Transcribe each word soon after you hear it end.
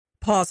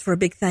Pause for a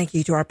big thank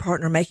you to our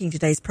partner making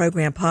today's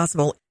program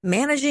possible.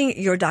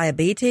 Managing your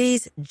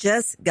diabetes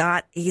just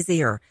got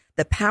easier.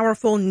 The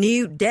powerful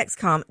new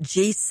Dexcom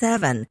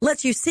G7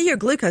 lets you see your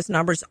glucose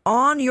numbers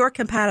on your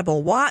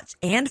compatible watch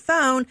and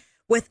phone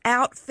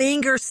without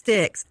finger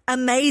sticks.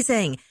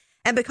 Amazing.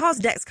 And because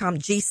Dexcom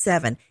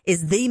G7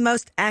 is the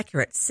most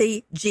accurate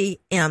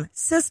CGM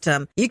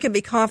system, you can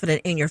be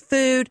confident in your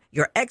food,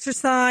 your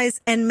exercise,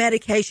 and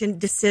medication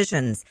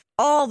decisions.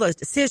 All those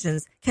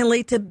decisions can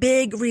lead to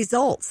big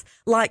results,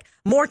 like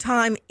more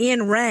time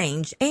in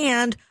range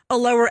and a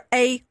lower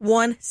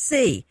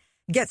A1C.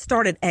 Get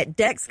started at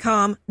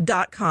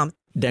Dexcom.com.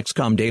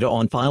 Dexcom data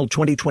on file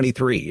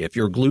 2023. If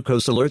your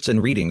glucose alerts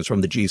and readings from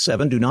the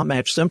G7 do not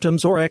match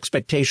symptoms or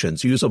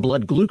expectations, use a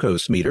blood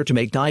glucose meter to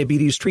make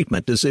diabetes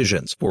treatment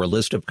decisions. For a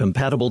list of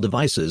compatible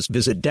devices,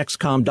 visit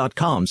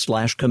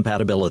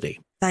Dexcom.com/compatibility.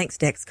 Thanks,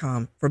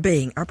 Dexcom, for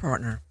being our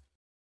partner.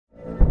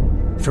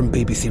 From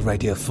BBC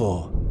Radio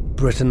 4,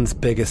 Britain's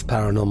biggest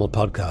paranormal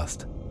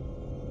podcast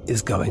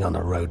is going on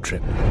a road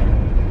trip.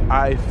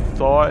 I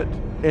thought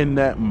in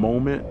that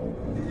moment,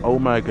 oh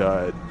my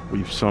God,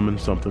 we've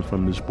summoned something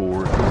from this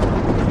board.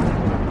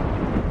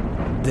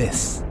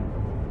 This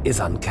is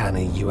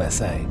Uncanny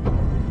USA.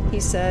 He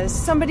says,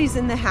 somebody's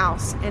in the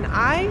house, and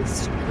I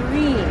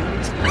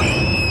screamed.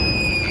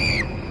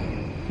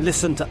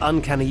 Listen to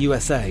Uncanny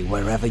USA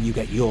wherever you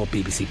get your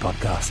BBC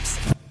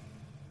podcasts,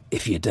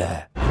 if you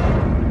dare.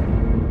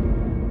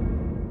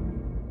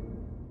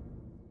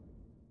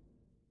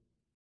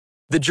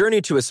 The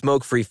journey to a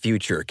smoke-free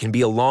future can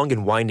be a long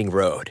and winding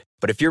road.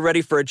 But if you're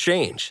ready for a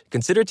change,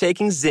 consider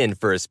taking Zyn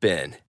for a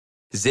spin.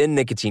 Zyn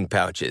nicotine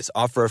pouches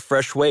offer a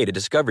fresh way to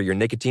discover your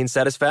nicotine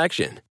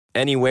satisfaction.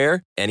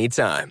 Anywhere,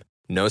 anytime.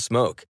 No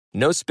smoke,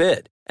 no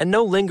spit, and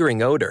no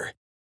lingering odor.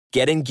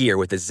 Get in gear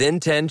with the Zyn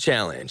 10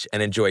 Challenge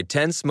and enjoy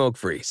 10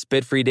 smoke-free,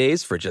 spit-free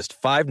days for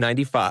just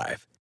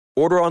 $5.95.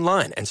 Order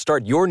online and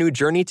start your new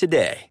journey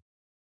today.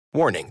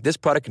 Warning, this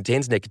product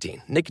contains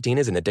nicotine. Nicotine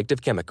is an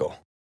addictive chemical.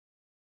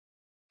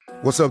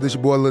 What's up, this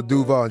your boy Lil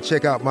Duval, and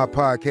check out my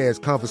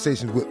podcast,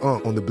 Conversations with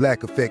Unc, on the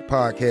Black Effect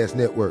Podcast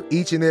Network.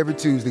 Each and every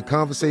Tuesday,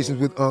 Conversations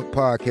with Unc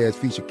podcast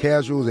feature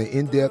casual and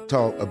in-depth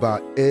talk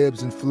about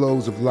ebbs and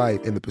flows of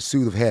life and the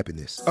pursuit of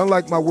happiness.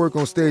 Unlike my work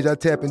on stage, I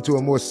tap into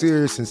a more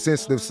serious and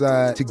sensitive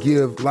side to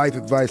give life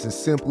advice and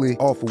simply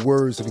offer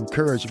words of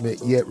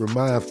encouragement, yet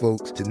remind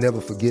folks to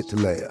never forget to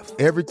laugh.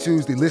 Every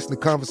Tuesday, listen to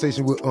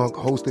Conversation with Unc,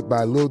 hosted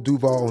by Lil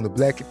Duval on the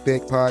Black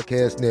Effect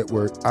Podcast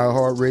Network,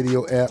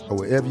 iHeartRadio app, or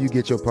wherever you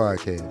get your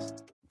podcasts.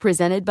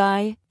 Presented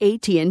by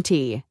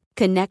AT&T.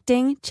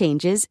 Connecting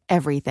changes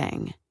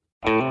everything.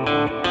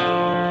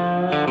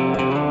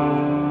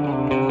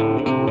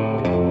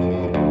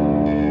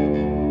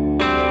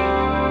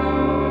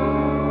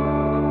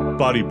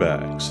 Body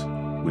Bags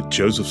with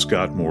Joseph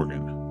Scott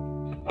Morgan.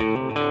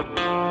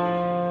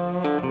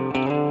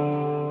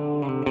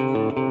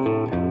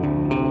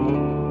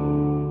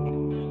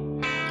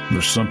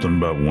 There's something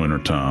about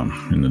wintertime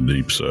in the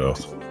Deep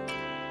South.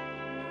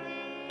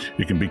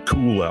 It can be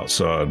cool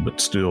outside,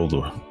 but still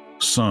the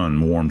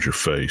sun warms your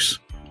face.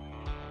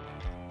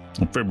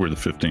 On February the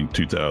 15th,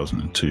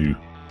 2002,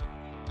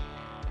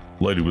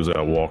 a lady was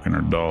out walking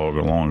her dog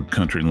along a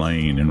country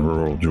lane in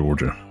rural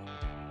Georgia.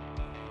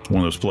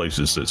 One of those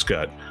places that's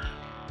got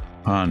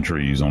pine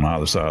trees on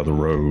either side of the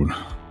road,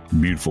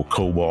 beautiful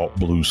cobalt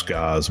blue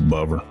skies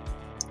above her,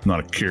 not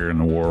a care in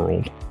the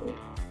world.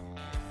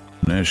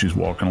 And as she's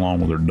walking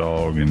along with her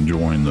dog,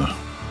 enjoying the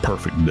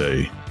perfect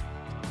day,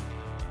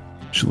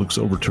 she looks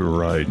over to her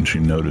right and she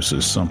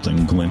notices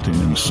something glinting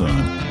in the sun.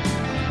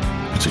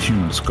 It's a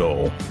human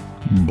skull,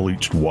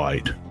 bleached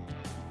white.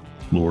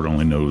 Lord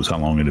only knows how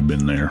long it had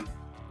been there.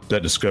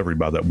 That discovery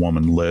by that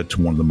woman led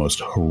to one of the most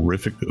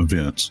horrific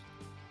events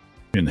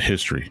in the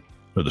history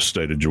of the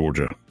state of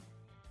Georgia.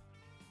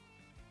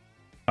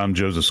 I'm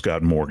Joseph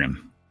Scott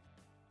Morgan,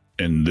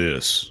 and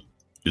this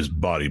is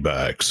Body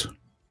Bags.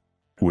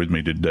 With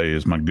me today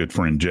is my good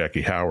friend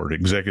Jackie Howard,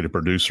 executive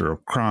producer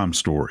of Crime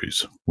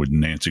Stories with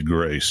Nancy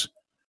Grace.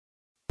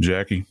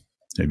 Jackie,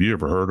 have you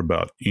ever heard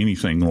about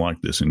anything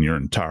like this in your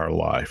entire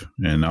life?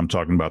 And I'm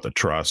talking about the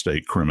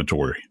Tri-State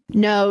Crematory.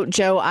 No,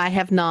 Joe, I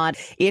have not.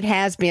 It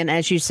has been,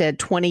 as you said,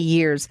 20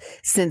 years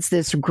since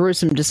this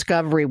gruesome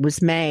discovery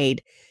was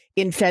made.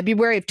 In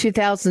February of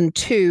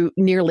 2002,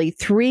 nearly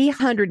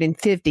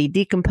 350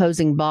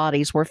 decomposing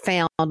bodies were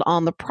found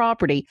on the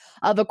property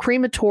of a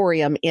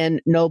crematorium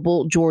in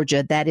Noble,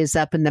 Georgia, that is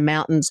up in the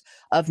mountains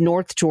of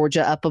North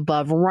Georgia, up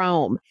above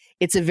Rome.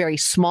 It's a very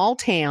small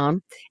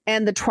town,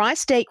 and the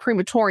Tri-State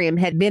Crematorium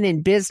had been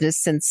in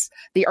business since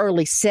the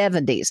early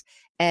 70s,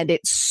 and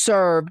it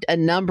served a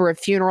number of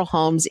funeral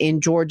homes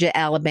in Georgia,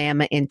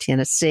 Alabama, and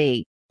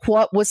Tennessee.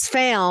 What was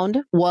found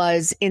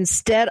was,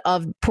 instead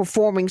of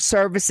performing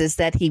services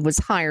that he was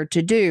hired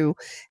to do,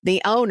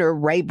 the owner,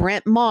 Ray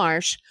Brent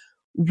Marsh,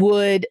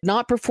 would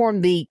not perform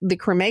the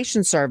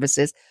cremation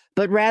services,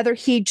 but rather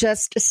he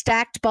just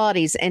stacked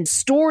bodies and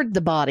stored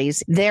the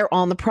bodies there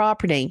on the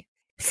property.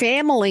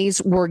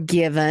 Families were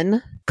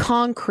given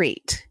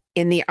concrete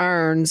in the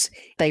urns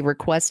they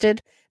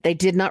requested. They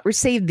did not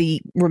receive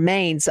the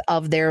remains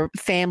of their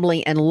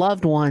family and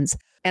loved ones.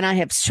 And I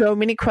have so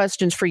many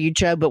questions for you,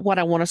 Joe. But what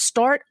I want to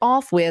start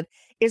off with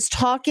is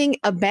talking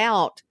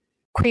about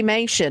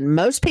cremation.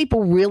 Most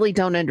people really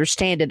don't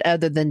understand it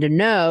other than to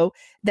know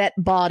that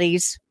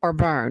bodies are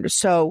burned.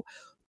 So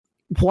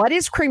what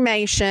is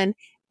cremation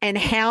and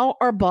how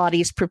are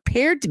bodies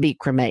prepared to be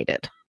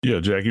cremated? Yeah,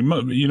 Jackie,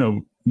 you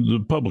know, the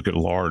public at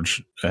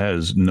large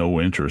has no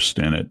interest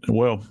in it.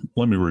 Well,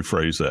 let me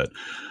rephrase that.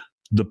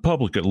 The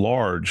public at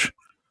large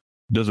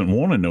doesn't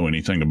want to know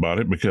anything about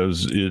it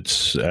because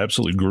it's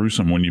absolutely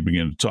gruesome when you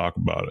begin to talk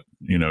about it.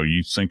 You know,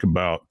 you think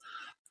about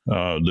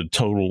the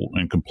total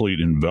and complete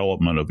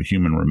envelopment of a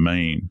human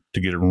remain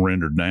to get it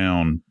rendered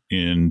down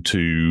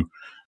into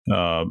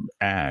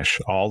ash,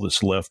 all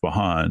that's left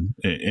behind.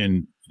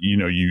 And you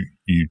know, you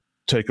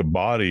take a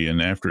body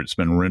and after it's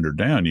been rendered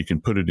down, you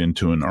can put it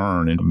into an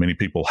urn, and many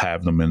people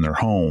have them in their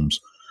homes.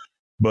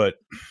 But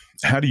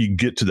how do you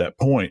get to that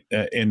point?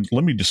 And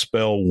let me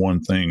dispel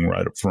one thing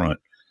right up front.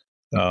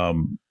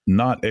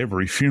 Not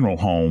every funeral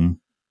home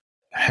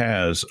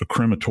has a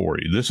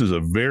crematory. This is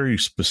a very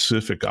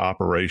specific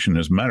operation.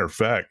 As a matter of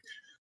fact,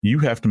 you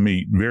have to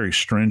meet very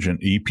stringent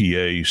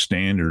EPA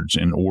standards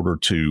in order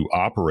to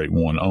operate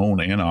one, own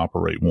and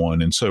operate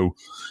one. And so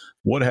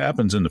what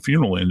happens in the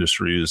funeral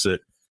industry is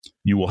that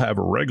you will have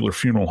a regular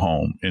funeral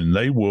home and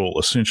they will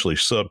essentially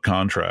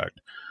subcontract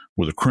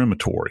with a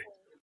crematory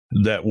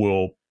that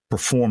will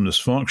perform this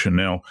function.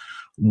 Now,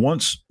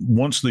 once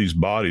these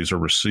bodies are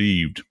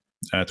received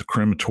at the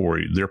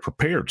crematory, they're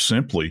prepared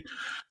simply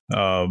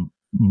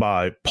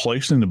by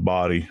placing the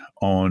body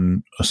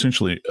on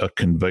essentially a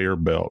conveyor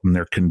belt, and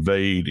they're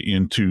conveyed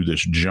into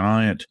this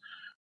giant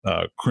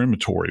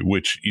crematory,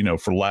 which, you know,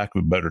 for lack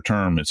of a better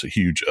term, it's a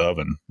huge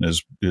oven,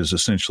 is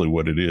essentially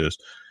what it is.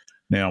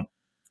 Now,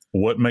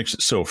 what makes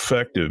it so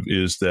effective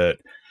is that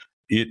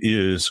it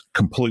is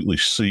completely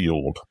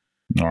sealed.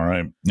 All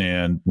right.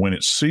 And when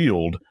it's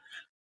sealed,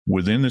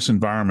 within this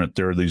environment,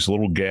 there are these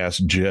little gas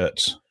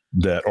jets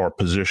that are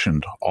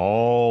positioned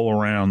all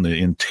around the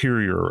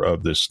interior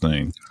of this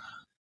thing.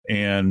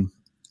 And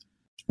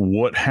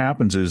what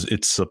happens is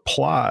it's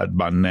supplied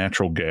by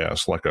natural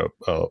gas, like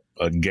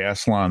a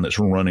gas line that's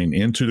running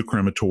into the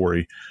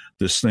crematory.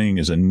 This thing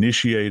is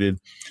initiated,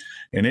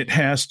 and it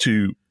has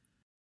to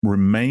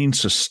remain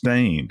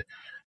sustained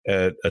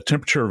at a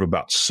temperature of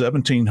about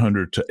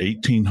 1,700 to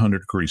 1,800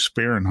 degrees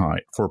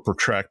Fahrenheit for a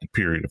protracted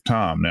period of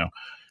time. Now,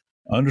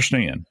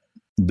 understand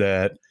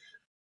that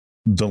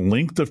the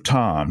length of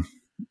time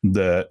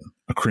that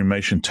a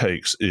cremation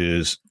takes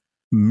is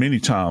many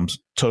times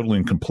totally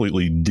and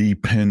completely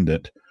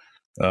dependent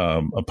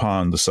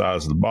upon the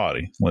size of the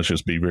body. Let's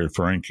just be very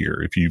frank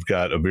here. If you've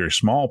got a very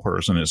small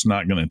person, it's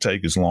not going to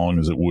take as long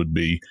as it would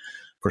be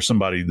for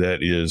somebody that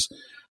is,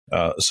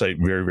 say,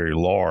 very, very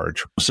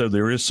large. So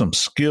there is some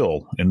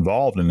skill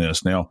involved in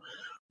this. Now,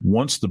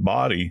 once the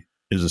body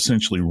is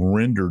essentially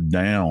rendered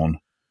down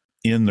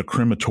in the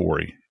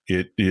crematory,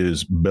 it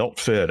is belt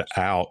fed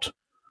out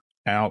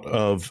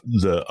of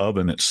the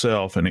oven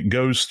itself, and it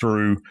goes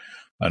through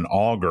an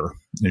auger,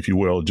 if you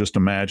will. Just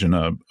imagine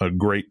a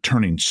great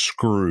turning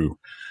screw.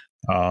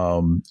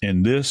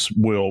 And this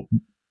will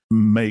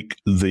make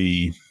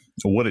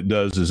what it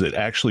does is it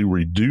actually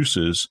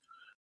reduces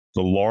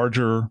the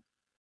larger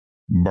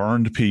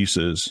burned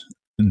pieces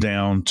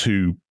down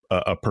to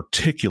a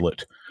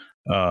particulate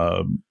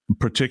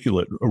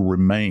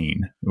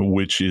remain,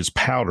 which is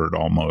powdered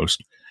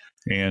almost.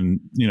 And,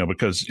 you know,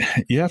 because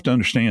you have to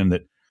understand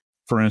that,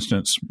 for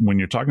instance, when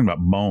you're talking about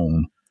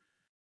bone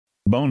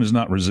is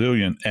not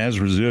resilient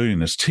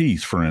as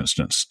teeth, for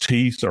instance.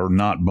 Teeth are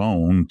not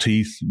bone.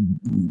 Teeth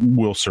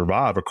will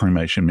survive a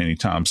cremation many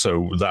times.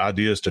 So the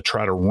idea is to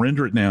try to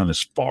render it down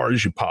as far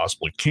as you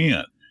possibly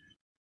can.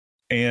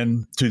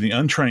 And to the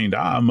untrained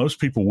eye, most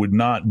people would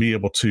not be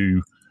able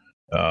to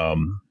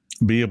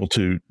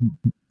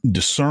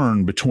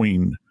discern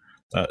between,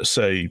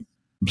 say,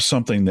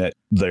 something that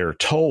they're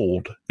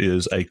told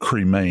is a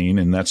cremain,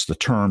 and that's the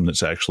term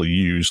that's actually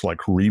used, like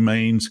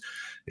remains.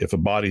 If a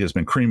body has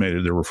been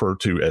cremated, they're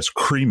referred to as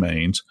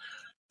cremains.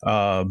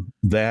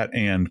 That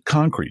and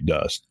concrete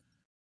dust,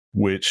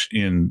 which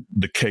in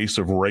the case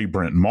of Ray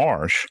Brent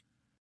Marsh,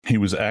 he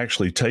was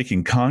actually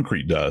taking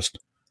concrete dust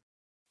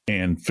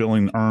and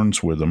filling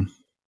urns with them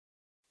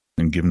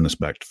and giving this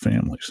back to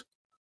families.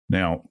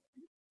 Now,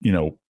 you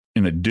know,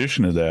 in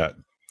addition to that,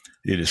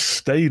 it is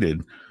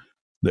stated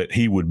that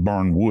he would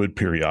burn wood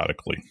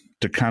periodically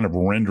to kind of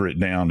render it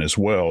down as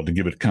well, to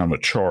give it kind of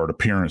a charred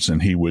appearance.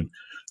 And he would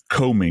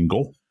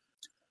commingle,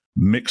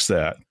 mix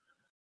that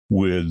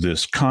with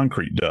this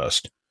concrete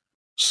dust,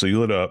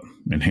 seal it up,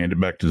 and hand it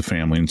back to the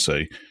family and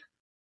say,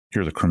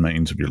 here are the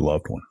cremains of your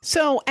loved one.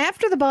 So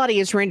after the body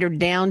is rendered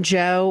down,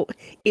 Joe,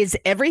 is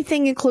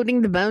everything,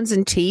 including the bones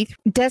and teeth,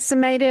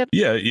 decimated?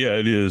 Yeah,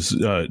 it is,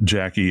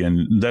 Jackie.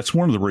 And that's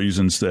one of the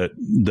reasons that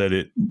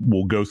it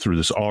will go through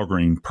this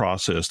augering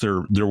process.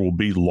 There will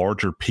be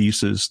larger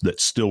pieces that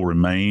still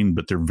remain,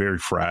 but they're very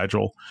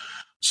fragile.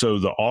 So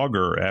the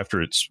auger,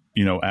 after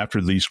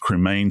these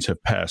cremains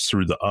have passed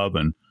through the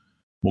oven,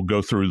 will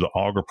go through the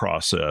auger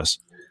process,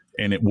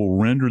 and it will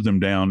render them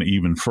down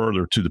even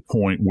further to the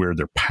point where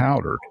they're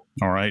powdered.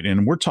 All right.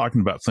 And we're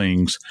talking about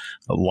things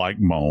like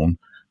bone.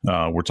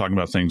 We're talking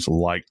about things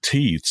like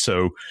teeth.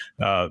 So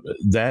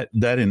that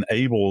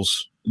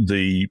enables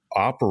the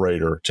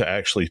operator to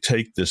actually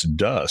take this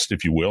dust,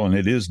 if you will, and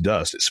it is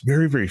dust. It's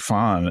very, very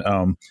fine.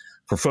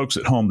 For folks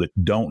at home that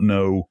don't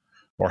know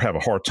or have a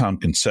hard time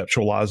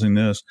conceptualizing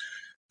this,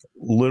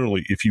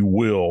 literally, if you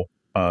will,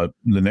 the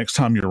next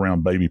time you're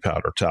around baby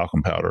powder,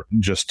 talcum powder,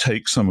 just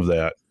take some of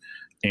that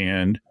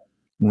and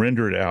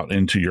render it out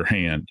into your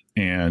hand.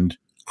 And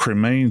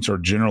cremains are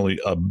generally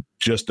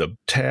just a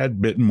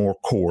tad bit more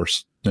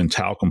coarse than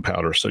talcum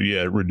powder. So,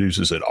 yeah, it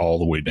reduces it all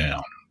the way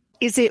down.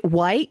 Is it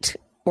white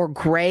or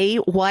gray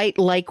white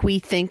like we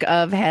think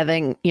of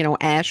having,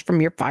 ash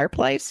from your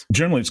fireplace?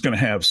 Generally, it's going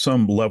to have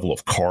some level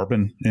of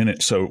carbon in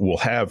it. So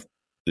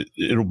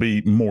it'll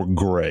be more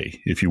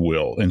gray, if you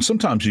will. And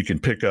sometimes you can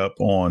pick up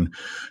on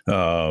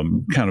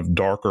kind of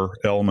darker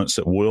elements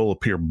that will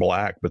appear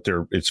black, but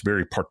it's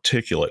very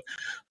particulate.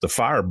 The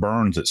fire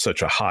burns at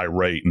such a high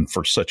rate and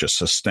for such a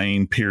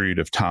sustained period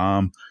of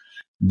time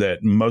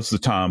that most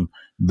of the time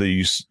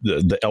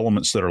the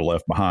elements that are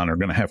left behind are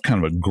going to have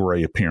kind of a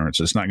gray appearance.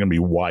 It's not going to be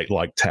white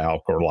like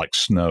talc or like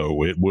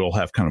snow. It will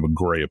have kind of a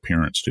gray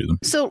appearance to them.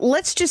 So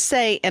let's just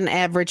say an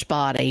average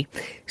body,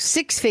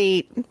 6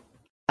 feet,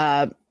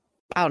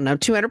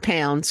 200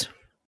 pounds.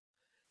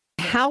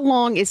 How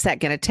long is that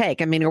going to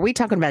take? I mean, are we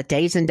talking about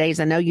days and days?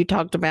 I know you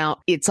talked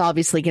about it's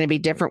obviously going to be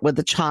different with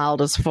a child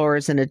as far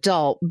as an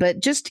adult, but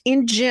just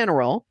in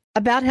general,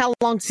 about how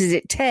long does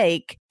it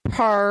take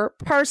per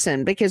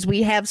person? Because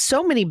we have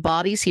so many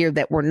bodies here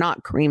that were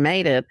not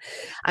cremated.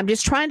 I'm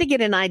just trying to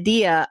get an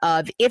idea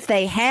of if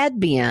they had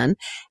been,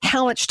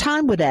 how much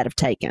time would that have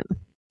taken?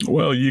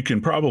 Well, you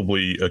can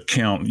probably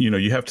account,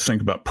 you have to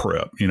think about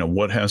prep,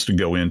 what has to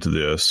go into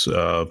this,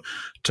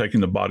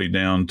 taking the body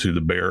down to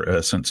the bare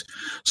essence.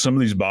 Some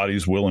of these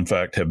bodies will, in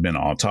fact, have been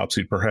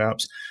autopsied,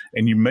 perhaps.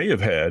 And you may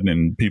have had,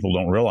 and people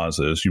don't realize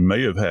this, you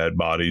may have had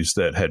bodies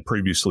that had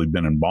previously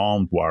been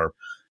embalmed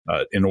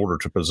in order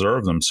to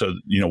preserve them. So,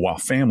 while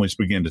families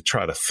begin to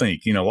try to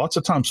think, lots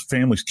of times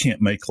families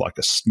can't make like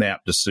a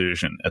snap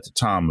decision at the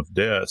time of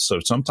death. So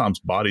sometimes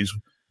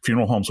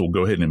funeral homes will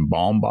go ahead and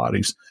embalm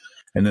bodies.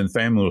 And then the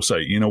family will say,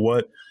 you know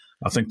what,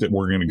 I think that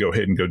we're going to go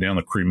ahead and go down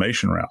the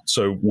cremation route.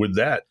 So with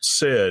that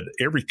said,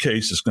 every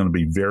case is going to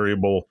be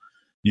variable.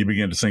 You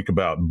begin to think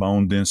about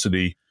bone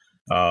density,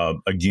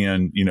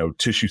 again,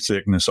 tissue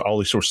thickness, all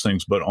these sorts of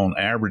things. But on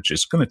average,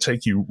 it's going to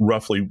take you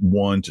roughly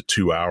 1 to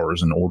 2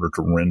 hours in order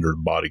to render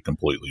the body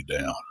completely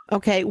down.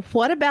 Okay.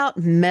 What about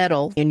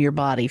metal in your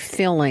body,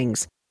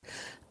 fillings?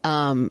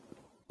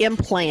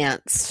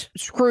 Implants,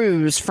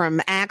 screws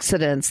from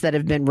accidents that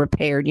have been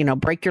repaired,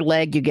 break your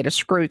leg, you get a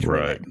screw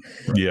through it.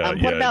 Yeah.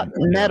 What about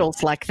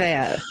metals like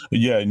that?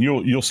 Yeah. And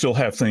you'll still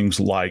have things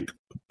like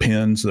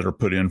pins that are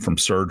put in from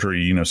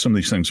surgery. Some of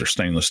these things are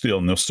stainless steel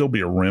and there'll still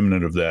be a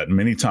remnant of that. And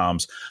many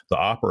times the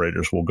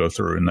operators will go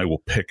through and they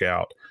will pick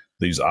out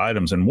these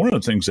items. And one of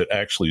the things that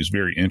actually is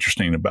very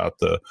interesting about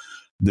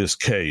this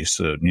case,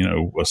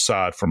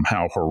 aside from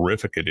how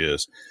horrific it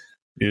is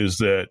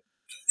that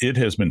it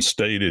has been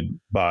stated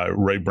by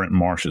Ray Brent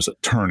Marsh's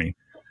attorney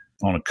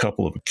on a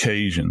couple of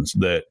occasions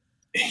that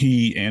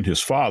he and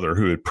his father,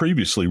 who had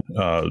previously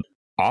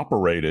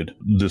operated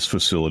this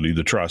facility,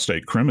 the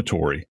Tri-State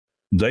Crematory,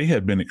 they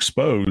had been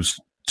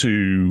exposed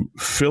to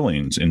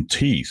fillings in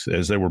teeth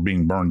as they were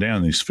being burned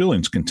down. These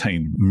fillings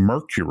contained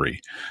mercury.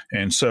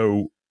 And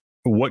so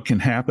what can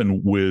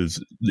happen with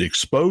the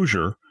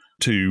exposure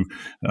to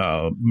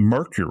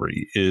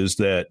mercury is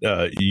that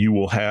you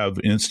will have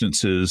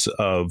instances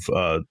of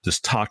this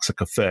toxic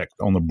effect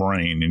on the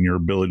brain and your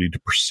ability to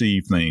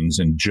perceive things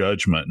and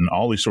judgment and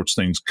all these sorts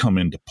of things come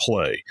into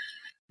play.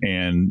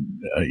 And,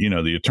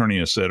 the attorney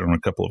has said on a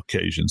couple of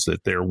occasions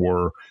that there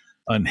were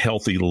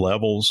unhealthy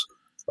levels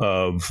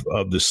of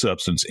this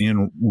substance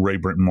in Ray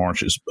Brent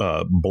Marsh's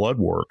blood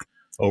work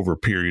over a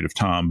period of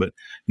time. But,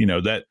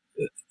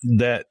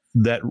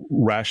 that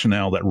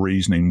rationale, that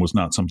reasoning was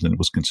not something that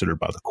was considered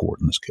by the court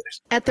in this case.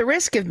 At the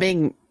risk of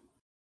being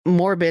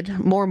more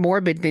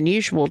morbid than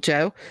usual,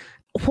 Joe,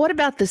 what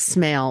about the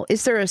smell?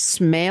 Is there a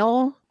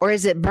smell, or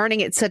is it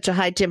burning at such a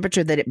high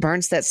temperature that it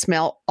burns that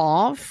smell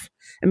off?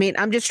 I mean,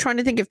 I'm just trying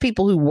to think of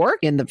people who work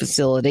in the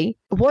facility.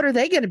 What are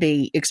they going to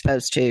be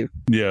exposed to?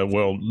 Yeah,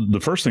 well,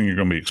 the first thing you're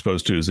going to be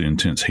exposed to is the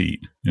intense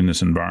heat in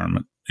this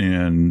environment.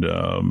 And,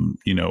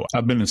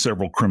 I've been in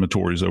several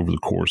crematories over the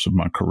course of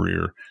my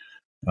career.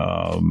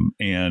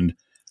 And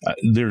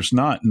there's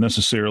not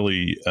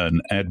necessarily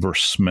an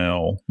adverse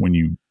smell when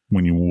you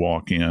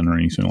walk in or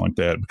anything like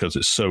that because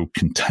it's so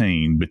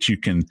contained. But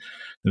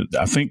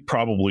I think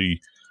probably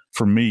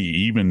for me,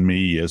 even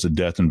me as a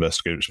death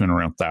investigator, it's been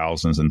around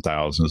thousands and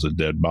thousands of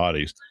dead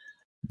bodies.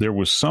 There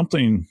was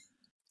something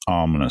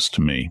ominous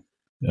to me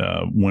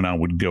when I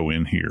would go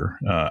in here.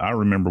 I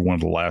remember one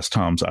of the last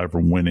times I ever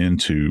went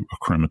into a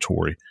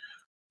crematory,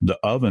 the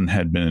oven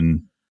had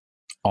been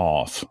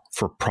off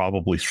for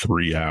probably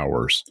 3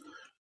 hours.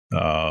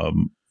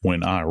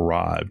 when I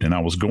arrived, and I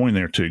was going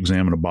there to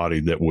examine a body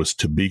that was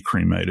to be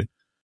cremated.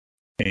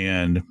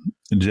 And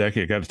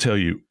Jackie, I got to tell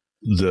you,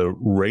 the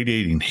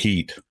radiating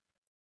heat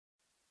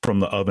from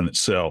the oven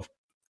itself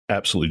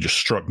absolutely just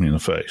struck me in the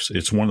face.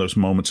 It's one of those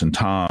moments in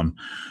time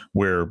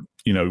where,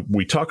 you know,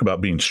 we talk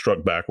about being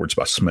struck backwards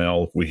by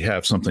smell. We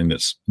have something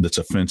that's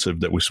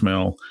offensive that we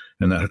smell.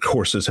 And that, of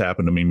course, has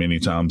happened to me many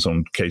times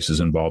on cases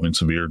involving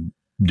severe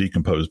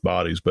decomposed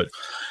bodies. But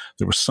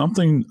there was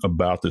something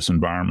about this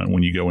environment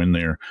when you go in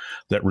there,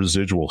 that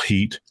residual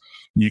heat,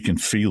 you can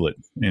feel it,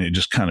 and it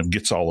just kind of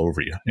gets all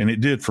over you. And it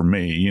did for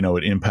me. You know,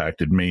 it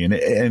impacted me.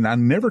 And I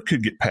never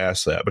could get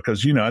past that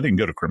because, you know, I didn't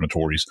go to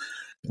crematories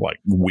like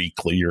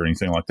weekly or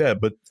anything like that,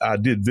 but I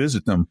did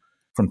visit them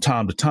from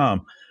time to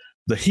time.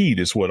 The heat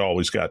is what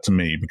always got to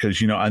me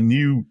because, you know, I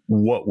knew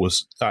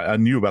I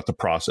knew about the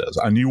process.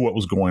 I knew what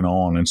was going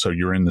on. And so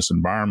you're in this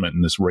environment,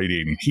 and this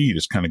radiating heat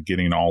is kind of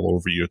getting all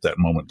over you at that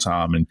moment in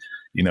time. And,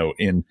 you know,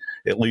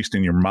 at least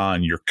in your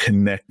mind, you're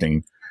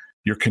connecting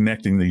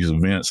these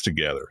events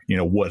together, you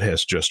know, what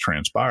has just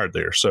transpired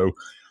there. So,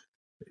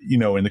 you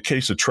know, in the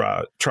case of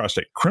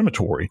Tri-State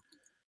Crematory,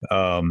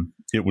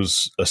 it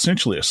was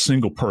essentially a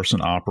single person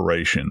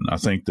operation. I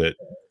think that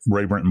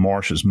Ray Brenton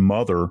Marsh's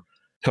mother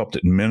helped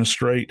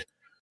administrate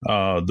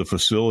the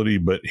facility,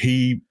 but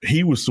he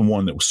was the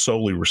one that was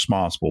solely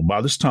responsible.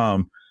 By this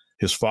time,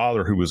 his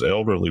father, who was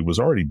elderly, was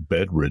already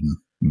bedridden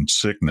in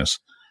sickness.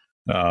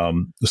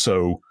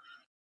 So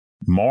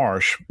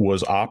Marsh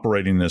was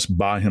operating this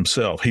by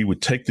himself. He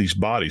would take these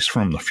bodies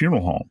from the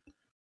funeral home.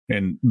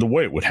 And the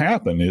way it would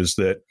happen is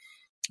that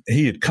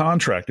he had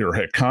contracted or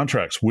had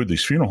contracts with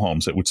these funeral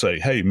homes that would say,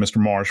 hey, Mr.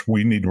 Marsh,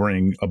 we need to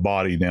bring a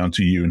body down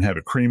to you and have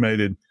it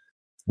cremated.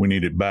 We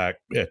need it back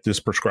at this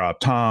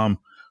prescribed time.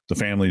 The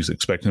family's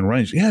expecting to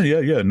arrange.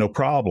 Yeah, no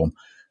problem.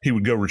 He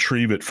would go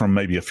retrieve it from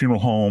maybe a funeral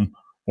home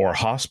or a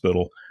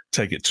hospital,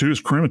 take it to his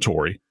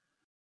crematory.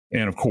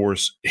 And of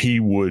course, he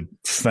would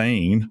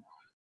feign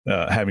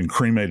having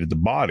cremated the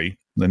body.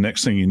 The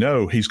next thing you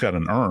know, he's got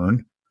an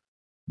urn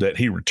that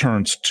he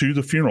returns to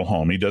the funeral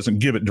home. He doesn't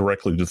give it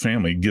directly to the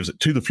family. He gives it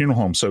to the funeral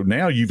home. So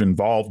now you've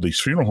involved these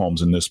funeral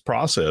homes in this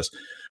process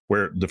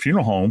where the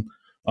funeral home,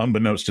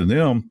 unbeknownst to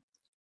them,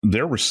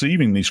 they're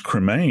receiving these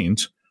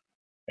cremains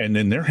and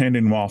then they're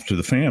handing them off to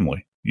the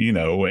family, you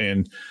know,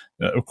 and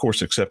of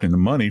course, accepting the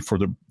money for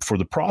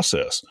the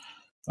process.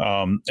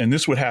 And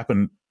this would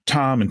happen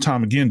time and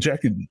time again.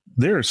 Jackie,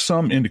 there is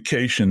some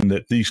indication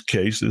that these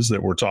cases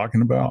that we're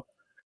talking about,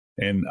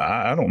 and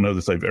I don't know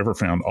that they've ever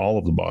found all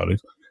of the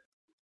bodies,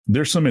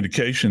 there's some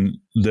indication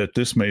that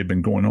this may have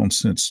been going on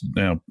since,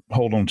 now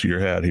hold on to your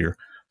hat here,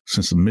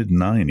 since the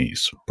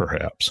mid-90s,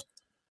 perhaps,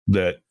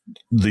 that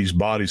these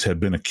bodies have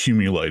been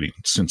accumulating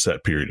since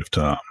that period of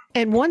time.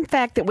 And one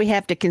fact that we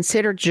have to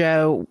consider,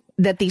 Joe,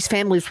 that these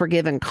families were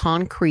given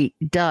concrete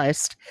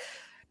dust.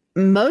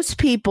 Most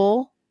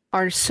people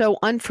are so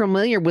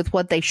unfamiliar with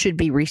what they should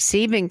be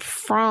receiving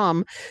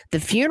from the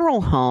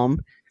funeral home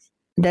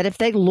that if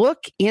they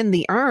look in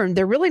the urn,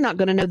 they're really not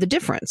going to know the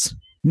difference.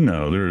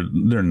 No,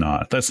 they're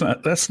not. That's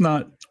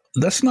not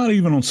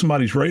even on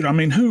somebody's radar. I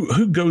mean,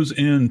 who goes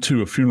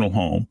into a funeral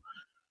home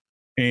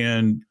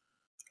and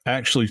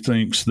actually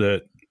thinks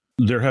that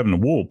they're having the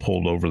wool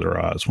pulled over their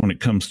eyes when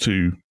it comes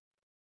to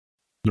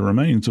the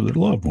remains of their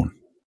loved one?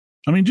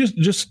 I mean,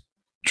 just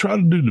try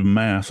to do the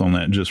math on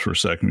that just for a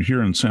second. If you're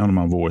hearing the sound of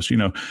my voice, you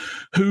know,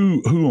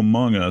 who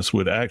among us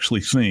would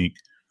actually think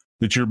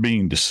that you're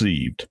being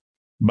deceived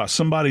by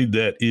somebody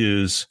that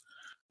is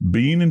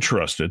being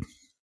entrusted,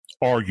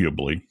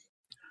 arguably,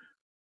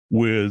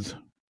 with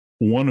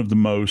one of the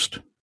most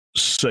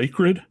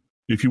sacred,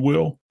 if you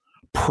will,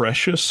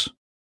 precious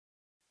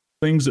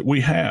things that we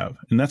have,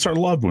 and that's our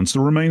loved ones, the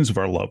remains of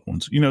our loved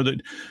ones. You know,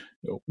 that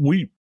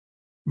we,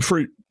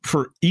 for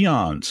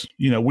eons,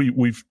 you know,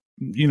 we've,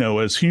 you know,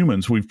 as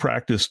humans, we've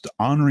practiced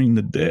honoring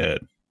the dead.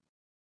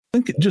 I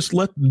think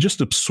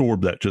just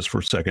absorb that just for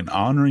a second,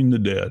 honoring the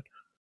dead.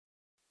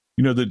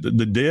 You know, the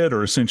dead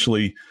are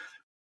essentially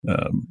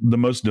the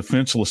most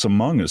defenseless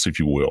among us, if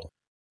you will.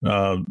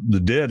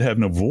 The dead have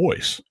no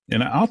voice.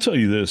 And I'll tell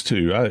you this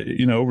too,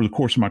 over the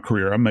course of my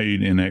career, I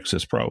made in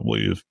excess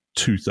probably of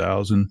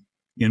 2,000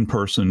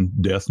 in-person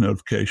death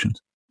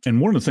notifications.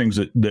 And one of the things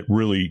that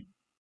really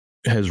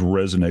has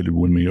resonated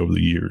with me over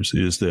the years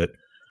is that,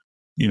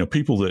 you know,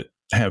 people that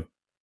have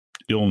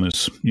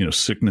illness, you know,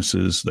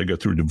 sicknesses, they go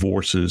through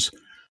divorces,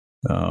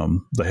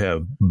 they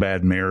have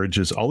bad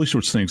marriages, all these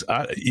sorts of things.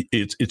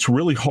 It's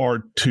really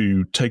hard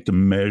to take the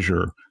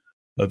measure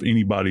of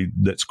anybody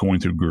that's going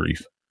through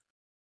grief,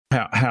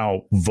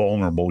 how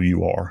vulnerable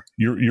you are.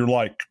 You're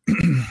like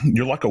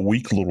you're like a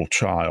weak little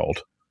child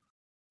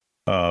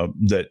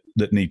that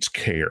needs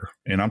care.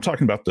 And I'm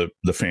talking about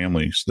the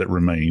families that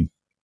remain.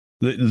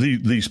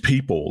 These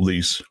people,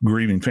 these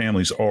grieving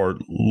families, are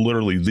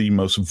literally the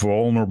most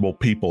vulnerable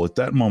people at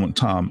that moment in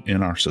time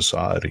in our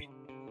society.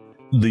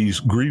 These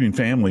grieving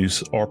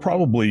families are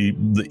probably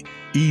the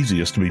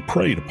easiest to be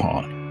preyed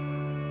upon.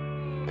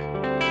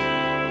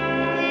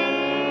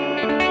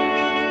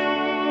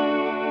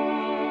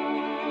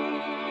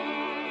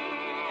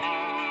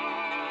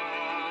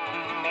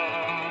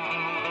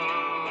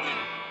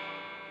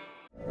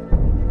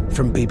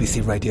 From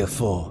BBC Radio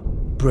 4,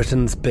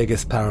 Britain's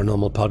biggest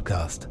paranormal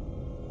podcast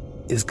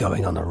is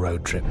going on a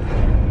road trip.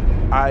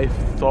 I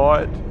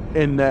thought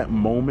in that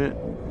moment,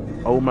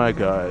 oh my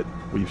God,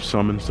 we've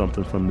summoned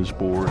something from this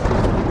board.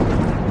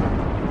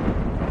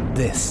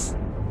 This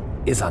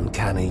is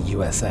Uncanny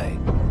USA.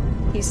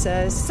 He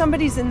says,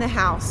 somebody's in the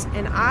house,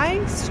 and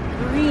I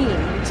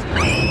screamed.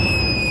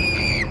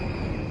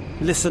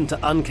 Listen to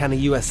Uncanny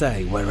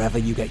USA wherever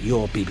you get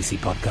your BBC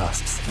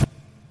podcasts,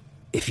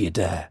 if you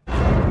dare.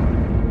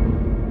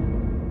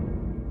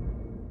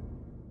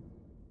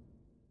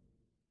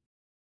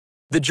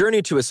 The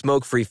journey to a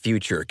smoke-free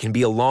future can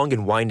be a long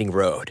and winding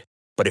road.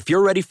 But if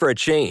you're ready for a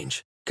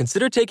change,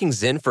 consider taking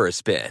Zyn for a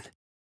spin.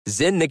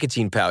 Zyn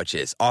nicotine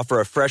pouches offer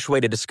a fresh way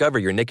to discover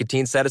your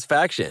nicotine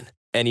satisfaction.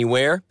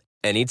 Anywhere,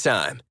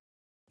 anytime.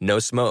 No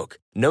smoke,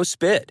 no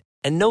spit,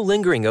 and no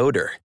lingering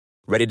odor.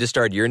 Ready to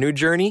start your new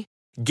journey?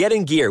 Get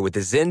in gear with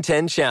the Zyn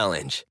 10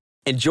 Challenge.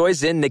 Enjoy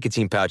Zyn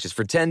nicotine pouches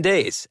for 10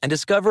 days and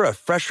discover a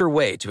fresher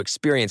way to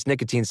experience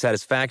nicotine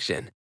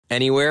satisfaction.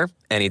 Anywhere,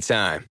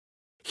 anytime.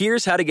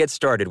 Here's how to get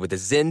started with the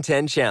Zyn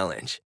 10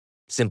 Challenge.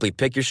 Simply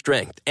pick your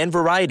strength and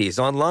varieties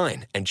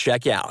online and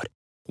check out.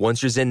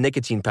 Once your Zyn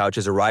nicotine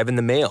pouches arrive in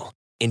the mail,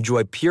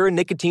 enjoy pure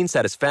nicotine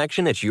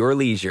satisfaction at your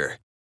leisure.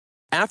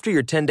 After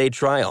your 10-day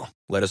trial,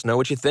 let us know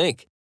what you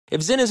think. If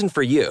Zyn isn't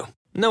for you,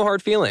 no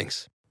hard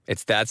feelings.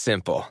 It's that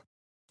simple.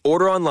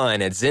 Order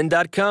online at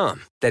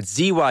Zyn.com, that's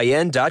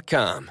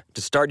ZYN.com,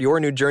 to start your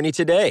new journey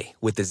today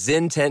with the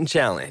Zyn 10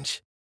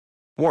 Challenge.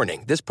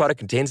 Warning, this product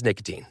contains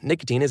nicotine.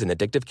 Nicotine is an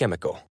addictive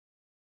chemical.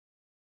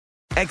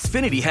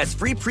 Xfinity has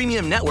free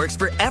premium networks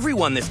for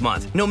everyone this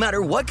month, no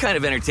matter what kind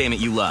of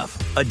entertainment you love.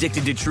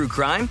 Addicted to true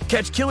crime?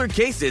 Catch killer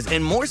cases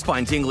and more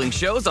spine-tingling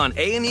shows on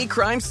A&E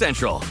Crime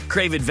Central.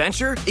 Crave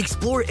adventure?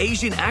 Explore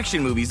Asian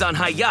action movies on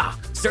Hi-Ya.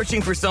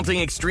 Searching for something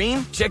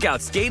extreme? Check out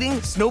skating,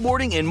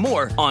 snowboarding, and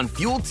more on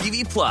Fuel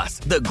TV Plus,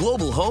 the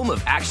global home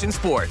of action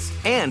sports.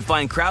 And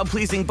find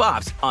crowd-pleasing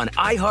bops on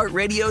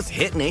iHeartRadio's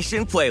Hit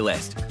Nation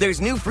playlist. There's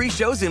new free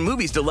shows and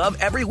movies to love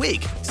every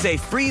week. Say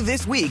free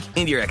this week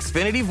in your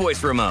Xfinity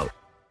voice remote.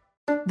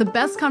 The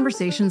best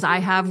conversations I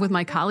have with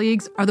my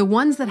colleagues are the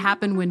ones that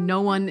happen when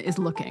no one is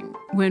looking,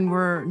 when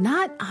we're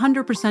not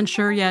 100%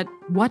 sure yet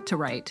what to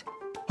write.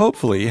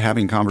 Hopefully,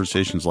 having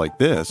conversations like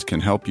this can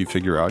help you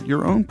figure out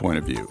your own point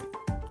of view.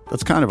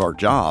 That's kind of our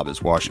job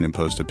as Washington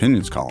Post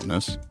opinions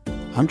columnists.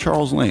 I'm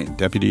Charles Lane,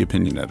 Deputy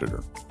Opinion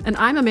Editor. And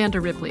I'm Amanda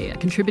Ripley, a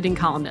contributing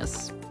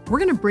columnist. We're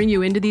going to bring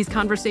you into these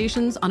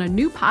conversations on a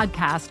new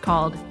podcast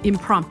called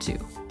Impromptu.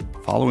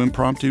 Follow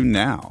Impromptu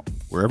now,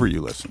 wherever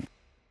you listen.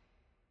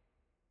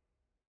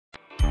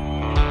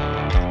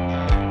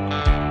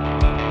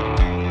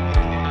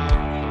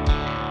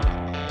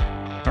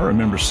 I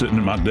remember sitting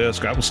at my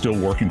desk. I was still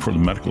working for the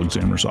medical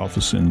examiner's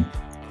office in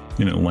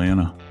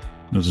Atlanta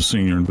as a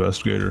senior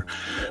investigator.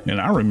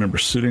 And I remember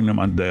sitting at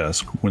my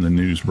desk when the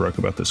news broke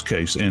about this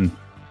case. And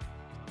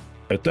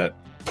at that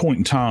point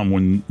in time,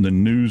 when the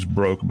news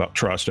broke about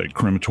Tri-State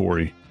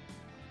Crematory,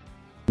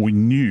 we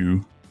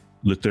knew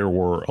that there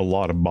were a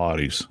lot of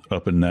bodies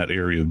up in that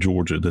area of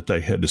Georgia that they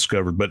had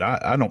discovered. But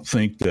I don't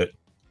think that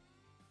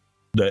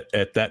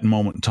at that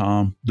moment in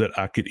time that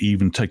I could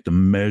even take the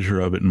measure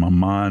of it in my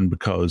mind,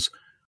 because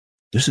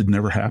this had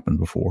never happened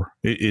before.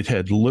 It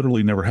had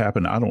literally never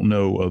happened. I don't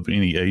know of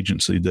any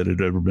agency that had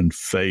ever been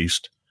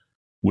faced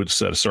with a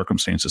set of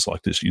circumstances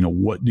like this. You know,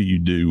 what do you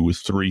do with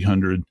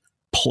 300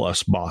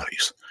 plus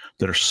bodies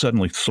that are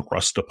suddenly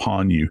thrust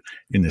upon you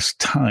in this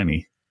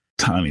tiny,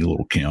 tiny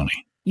little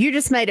county? You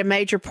just made a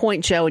major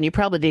point, Joe, and you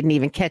probably didn't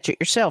even catch it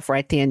yourself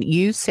right then.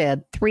 You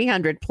said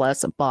 300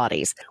 plus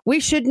bodies. We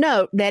should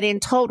note that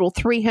in total,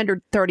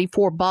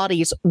 334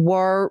 bodies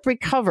were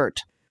recovered.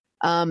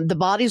 The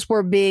bodies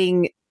were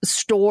being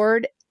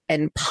stored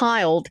and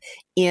piled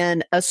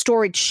in a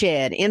storage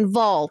shed, in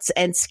vaults,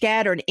 and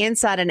scattered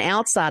inside and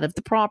outside of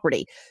the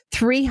property.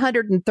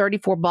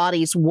 334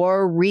 bodies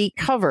were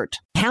recovered.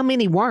 How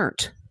many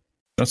weren't?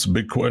 That's a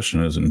big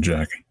question, isn't it,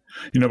 Jackie?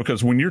 You know,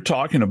 because when you're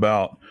talking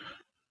about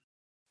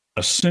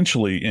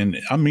essentially, and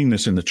I mean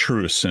this in the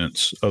truest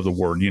sense of the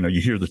word, you know,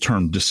 you hear the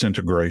term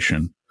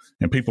disintegration,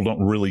 and people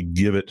don't really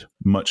give it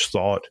much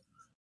thought,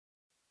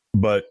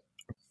 but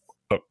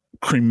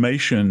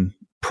cremation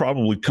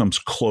probably comes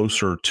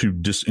closer to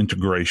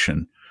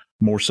disintegration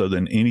more so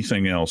than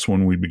anything else.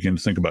 When we begin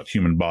to think about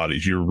human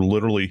bodies, you're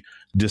literally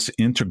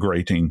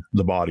disintegrating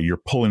the body. You're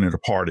pulling it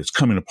apart. It's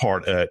coming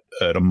apart at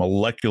a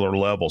molecular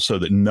level so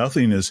that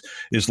nothing is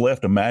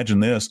left. Imagine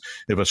this: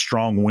 if a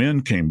strong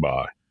wind came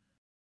by,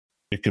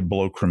 it could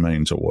blow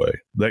cremains away.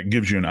 That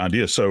gives you an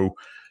idea. So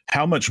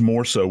how much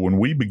more so when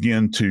we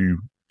begin to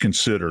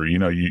consider, you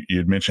know, you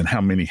had mentioned how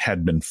many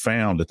had been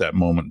found at that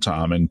moment in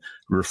time, and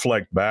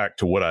reflect back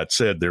to what I'd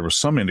said, there was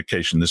some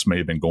indication this may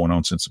have been going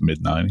on since the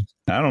mid-90s.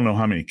 Now, I don't know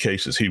how many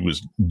cases he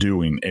was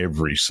doing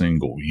every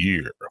single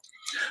year,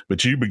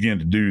 but you begin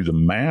to do the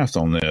math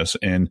on this,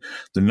 and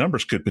the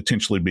numbers could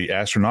potentially be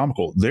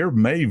astronomical. There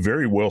may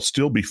very well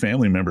still be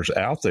family members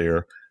out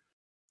there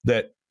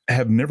that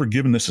have never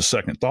given this a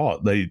second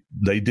thought. They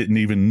didn't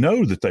even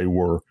know that they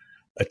were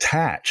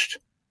attached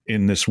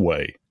in this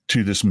way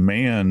to this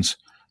man's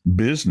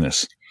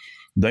business.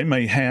 They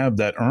may have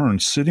that urn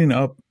sitting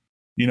up,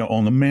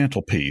 on the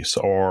mantelpiece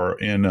or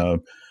in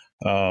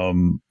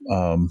an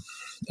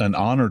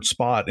honored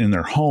spot in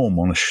their home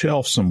on a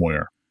shelf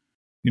somewhere,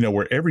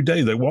 where every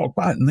day they walk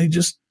by it and they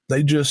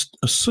just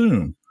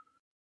assume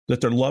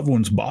that their loved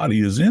one's body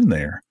is in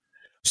there.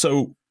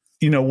 So,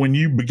 when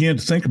you begin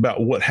to think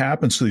about what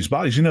happens to these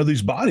bodies,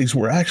 these bodies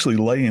were actually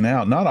laying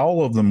out. Not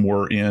all of them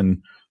were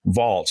in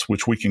vaults,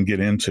 which we can get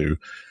into,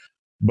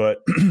 but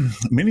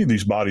many of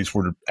these bodies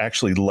were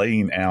actually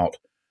laying out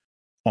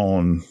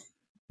on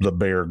the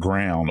bare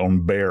ground,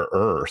 on bare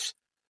earth,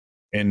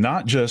 and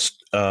not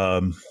just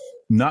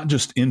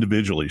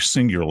individually,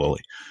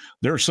 singularly.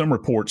 There are some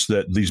reports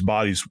that these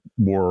bodies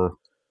were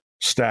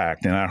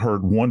stacked, and I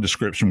heard one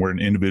description where an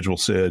individual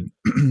said,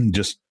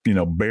 just,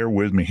 bear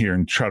with me here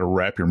and try to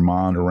wrap your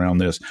mind around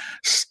this,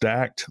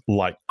 stacked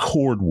like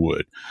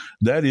cordwood.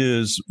 That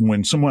is,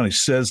 when somebody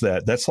says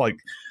that, that's like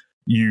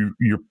you're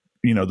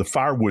the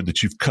firewood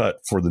that you've cut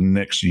for the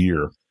next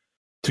year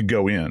to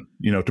go in,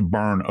 to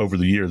burn over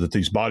the year, that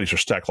these bodies are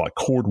stacked like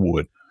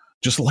cordwood,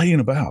 just laying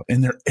about.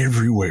 And they're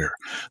everywhere.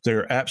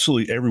 They're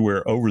absolutely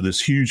everywhere over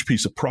this huge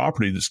piece of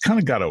property that's kind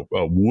of got a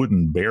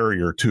wooden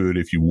barrier to it,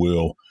 if you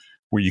will,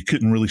 where you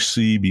couldn't really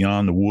see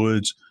beyond the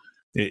woods.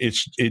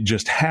 It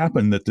just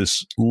happened that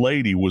this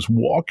lady was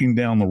walking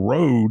down the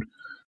road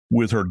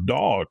with her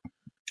dog,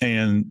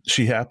 and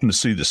she happened to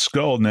see the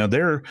skull. Now,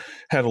 there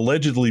had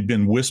allegedly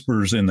been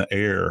whispers in the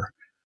air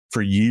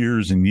for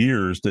years and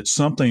years that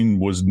something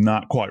was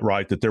not quite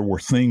right, that there were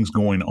things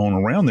going on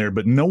around there,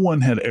 but no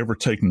one had ever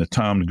taken the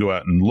time to go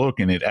out and look.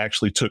 And it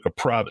actually took a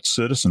private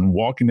citizen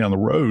walking down the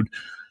road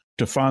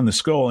to find the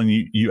skull. And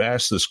you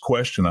asked this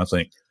question, I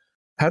think,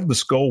 how did the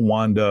skull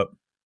wind up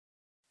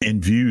in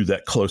view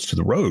that close to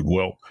the road?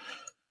 Well,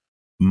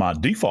 my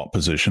default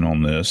position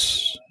on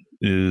this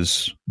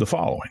is the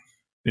following.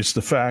 It's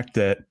the fact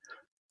that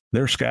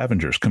there are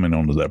scavengers coming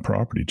onto that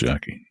property,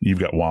 Jackie. You've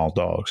got wild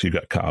dogs, you've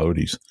got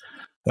coyotes,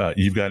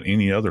 you've got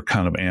any other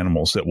kind of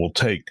animals that will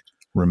take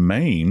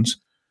remains,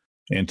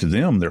 and to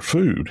them, they're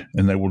food,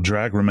 and they will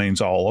drag remains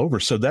all over.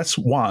 So that's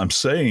why I'm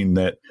saying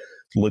that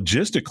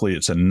logistically,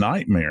 it's a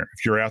nightmare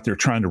if you're out there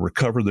trying to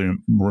recover the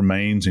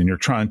remains and you're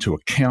trying to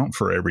account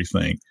for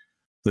everything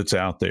that's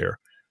out there.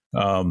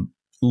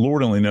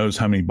 Lord only knows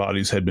how many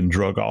bodies had been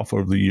drug off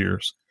over the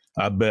years.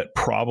 I bet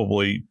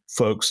probably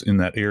folks in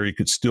that area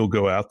could still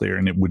go out there,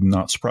 and it would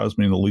not surprise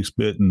me in the least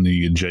bit in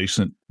the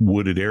adjacent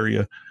wooded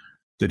area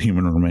that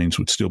human remains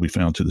would still be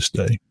found to this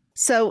day.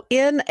 So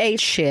in a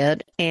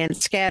shed and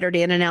scattered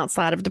in and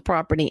outside of the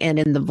property and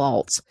in the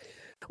vaults,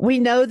 we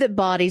know that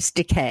bodies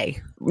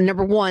decay.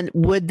 Number one,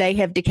 would they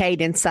have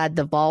decayed inside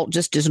the vault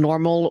just as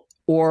normal,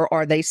 or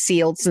are they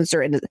sealed since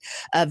they're in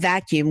a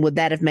vacuum? Would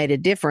that have made a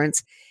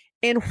difference?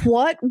 And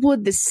what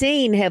would the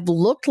scene have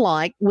looked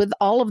like with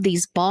all of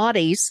these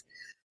bodies?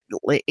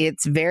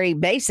 It's very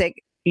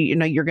basic.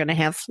 You're going to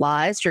have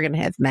flies, you're going to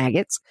have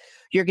maggots,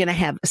 you're going to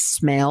have a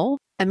smell.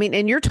 I mean,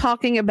 and you're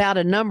talking about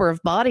a number of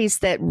bodies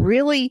that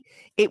really,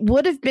 it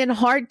would have been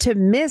hard to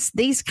miss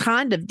these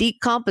kind of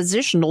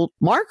decompositional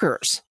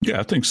markers.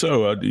 Yeah, I think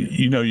so.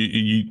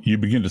 You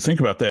begin to think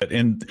about that.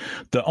 And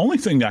the only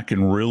thing I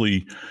can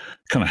really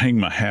kind of hang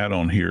my hat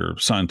on here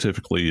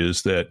scientifically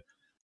is that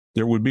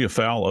there would be a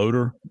foul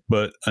odor,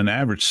 but an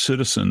average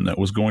citizen that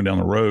was going down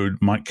the road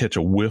might catch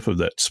a whiff of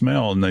that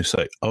smell, and they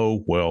say,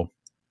 oh, well,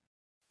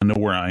 I know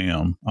where I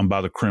am. I'm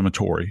by the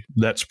crematory.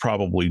 That's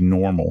probably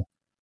normal.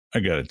 I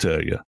got to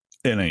tell you,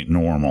 it ain't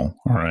normal.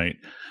 All right.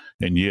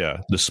 And yeah,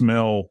 the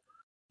smell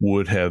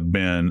would have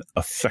been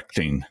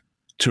affecting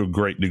to a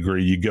great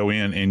degree. You go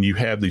in and you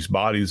have these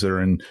bodies that are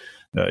in,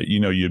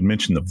 you had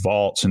mentioned the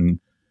vaults. And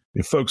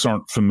if folks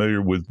aren't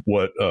familiar with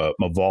what a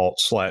vault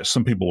 /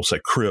 some people will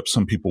say crypt,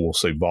 some people will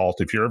say vault.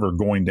 If you're ever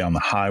going down the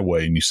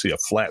highway and you see a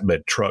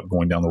flatbed truck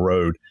going down the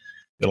road,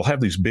 it'll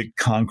have these big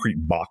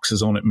concrete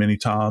boxes on it many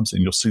times,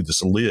 and you'll see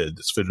this lid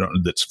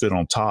that's fit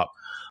on top.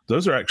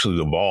 Those are actually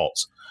the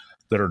vaults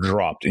that are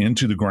dropped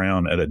into the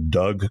ground at a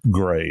dug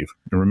grave.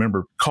 And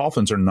remember,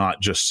 coffins are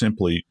not just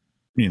simply,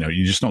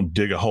 you just don't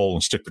dig a hole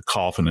and stick the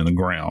coffin in the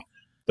ground.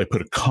 They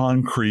put a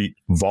concrete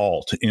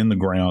vault in the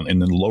ground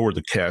and then lower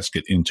the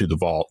casket into the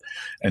vault.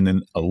 And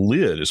then a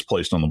lid is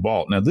placed on the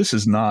vault. Now, this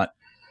is not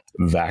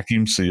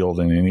vacuum sealed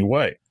in any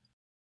way.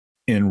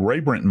 In Ray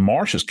Brenton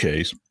Marsh's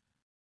case,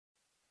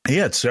 he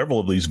had several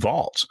of these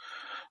vaults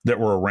that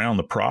were around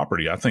the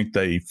property. I think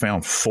they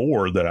found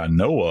 4 that I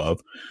know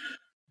of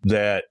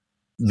that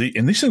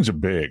and these things are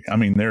big. I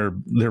mean, they're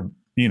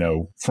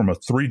from a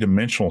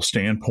 3-dimensional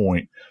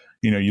standpoint,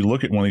 you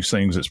look at one of these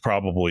things, it's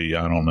probably,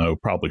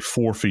 probably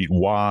 4 feet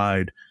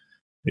wide.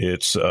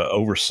 It's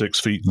over 6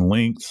 feet in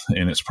length,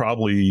 and it's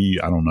probably,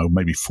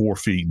 maybe 4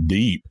 feet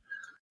deep.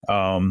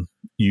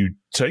 You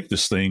take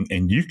this thing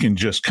and you can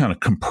just kind of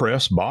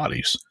compress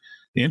bodies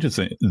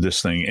into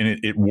this thing. And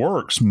it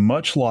works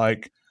much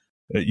like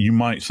you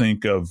might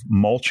think of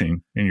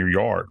mulching in your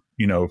yard.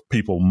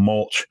 People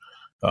mulch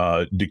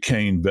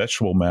decaying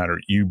vegetable matter.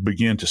 You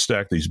begin to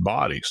stack these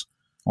bodies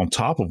on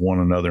top of one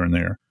another in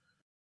there.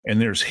 And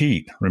there's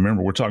heat.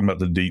 Remember, we're talking about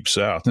the Deep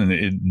South, and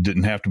it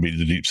didn't have to be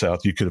the Deep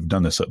South. You could have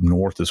done this up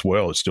north as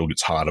well. It still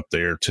gets hot up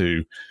there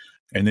too.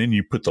 And then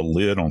you put the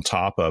lid on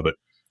top of it.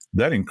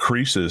 That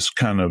increases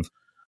kind of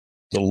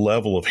the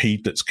level of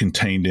heat that's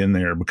contained in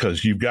there,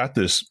 because you've got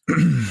this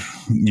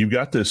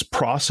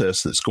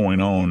process that's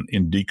going on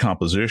in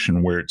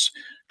decomposition where it's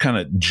kind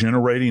of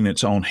generating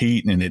its own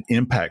heat and it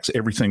impacts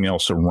everything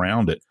else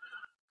around it.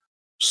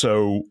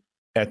 So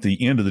at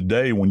the end of the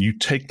day, when you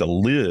take the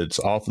lids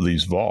off of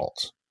these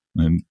vaults,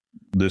 and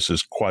this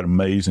is quite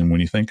amazing when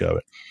you think of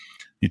it,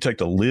 you take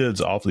the lids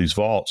off of these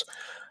vaults,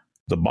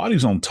 the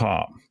bodies on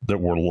top that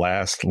were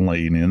last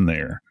laid in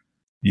there,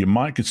 you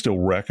could still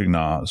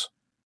recognize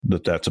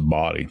that that's a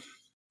body.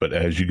 But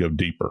as you go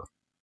deeper,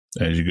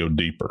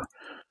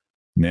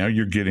 now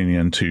you're getting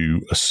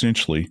into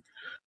essentially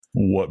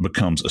what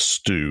becomes a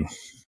stew.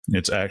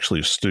 It's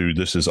actually a stew.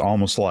 This is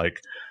almost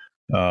like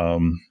a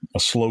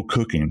slow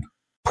cooking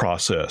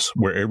process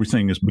where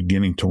everything is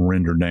beginning to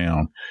render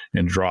down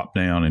and drop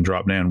down and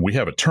drop down. We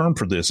have a term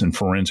for this in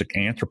forensic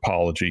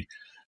anthropology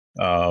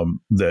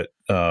that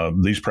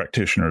these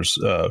practitioners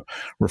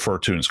refer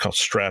to, and it's called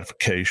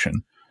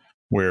stratification,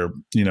 where,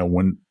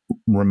 when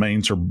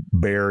remains are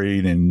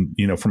buried and,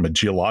 from a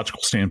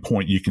geological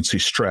standpoint, you can see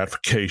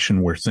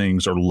stratification where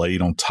things are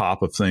laid on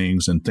top of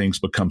things and things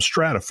become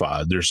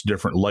stratified. There's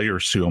different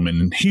layers to them.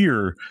 And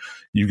here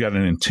you've got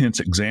an intense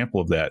example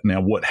of that.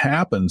 Now, what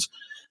happens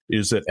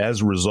is that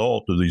as a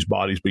result of these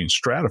bodies being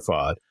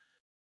stratified,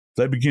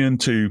 they begin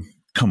to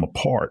come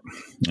apart.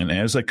 And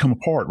as they come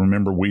apart,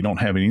 remember, we don't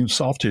have any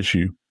soft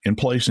tissue in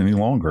place any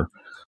longer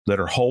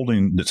that's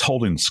holding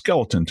the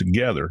skeleton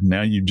together.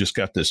 Now you've just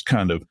got this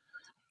kind of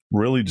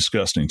really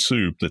disgusting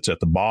soup that's at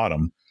the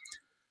bottom,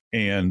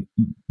 and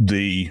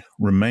the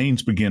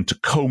remains begin to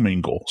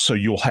commingle. So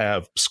you'll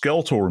have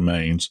skeletal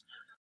remains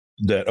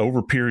that over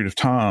a period of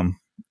time,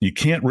 you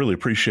can't really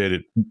appreciate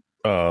it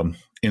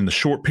in the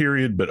short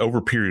period, but over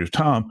a period of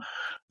time,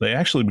 they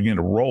actually begin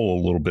to roll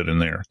a little bit in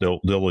there.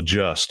 They'll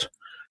adjust,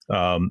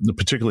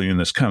 particularly in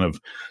this kind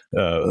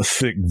of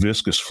thick,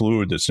 viscous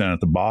fluid that's down at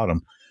the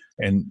bottom.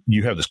 And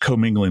you have this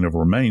commingling of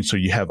remains. So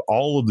you have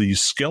all of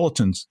these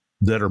skeletons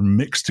that are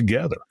mixed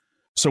together.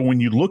 So when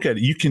you look at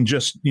it, you can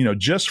just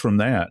from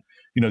that,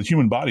 the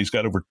human body's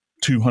got over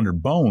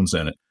 200 bones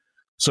in it.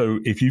 So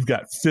if you've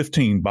got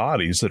 15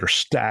 bodies that are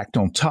stacked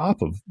on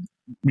top of,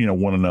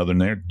 one another in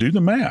there, do the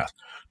math,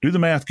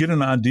 get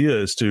an idea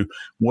as to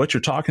what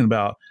you're talking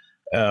about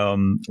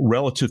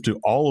relative to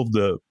all of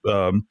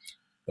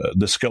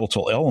the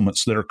skeletal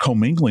elements that are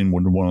commingling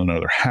with one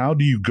another. How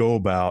do you go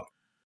about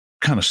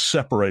kind of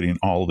separating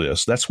all of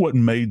this? That's what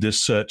made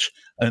this such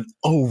an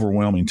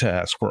overwhelming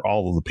task for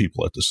all of the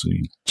people at the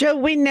scene. Joe,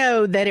 we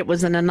know that it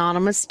was an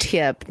anonymous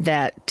tip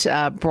that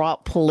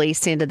brought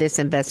police into this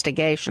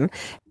investigation.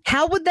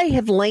 How would they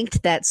have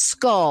linked that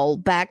skull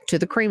back to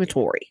the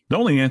crematory? The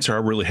only answer I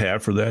really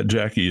have for that,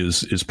 Jackie,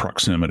 is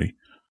proximity.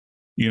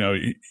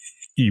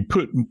 You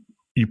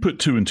put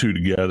two and two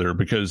together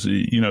because,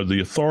 the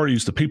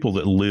authorities, the people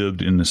that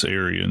lived in this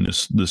area, in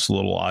this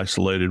little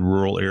isolated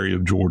rural area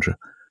of Georgia,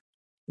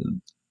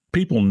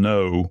 people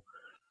know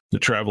that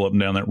travel up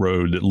and down that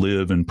road, that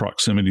live in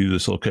proximity to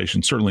this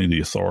location. Certainly the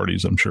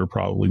authorities, I'm sure,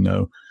 probably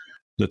know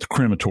that the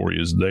crematory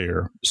is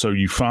there. So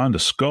you find a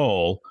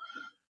skull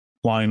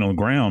lying on the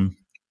ground,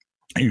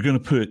 you're going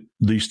to put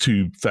these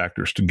two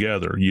factors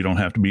together. You don't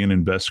have to be an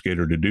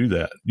investigator to do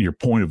that. Your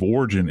point of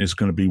origin is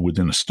going to be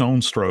within a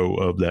stone's throw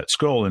of that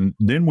skull. And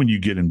then when you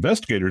get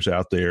investigators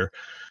out there,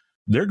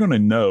 they're going to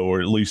know,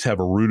 or at least have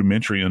a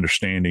rudimentary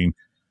understanding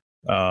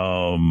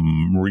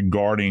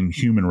regarding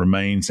human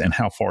remains and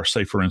how far,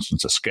 say, for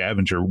instance, a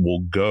scavenger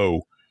will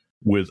go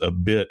with a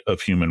bit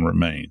of human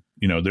remain.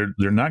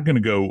 They're not going to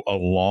go a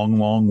long,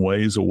 long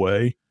ways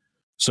away.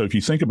 So if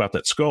you think about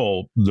that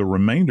skull, the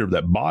remainder of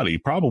that body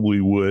probably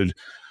would,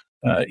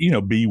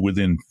 be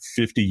within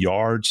 50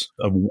 yards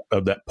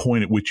of that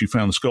point at which you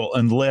found the skull,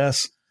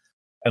 unless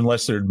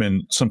there had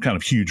been some kind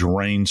of huge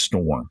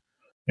rainstorm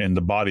and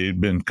the body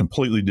had been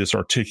completely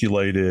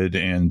disarticulated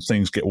and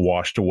things get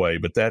washed away.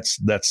 But that's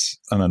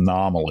an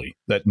anomaly.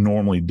 That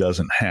normally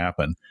doesn't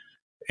happen.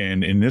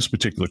 And in this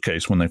particular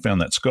case, when they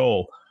found that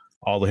skull,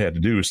 all they had to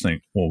do is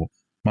think, well,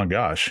 my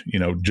gosh,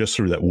 just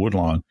through that wood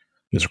line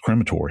is a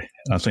crematory.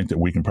 I think that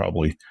we can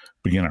probably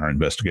begin our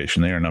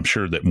investigation there. And I'm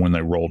sure that when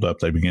they rolled up,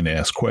 they began to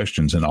ask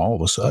questions. And all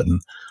of a sudden,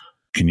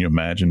 can you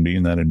imagine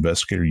being that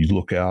investigator? You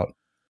look out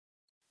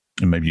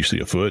and maybe you see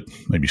a foot,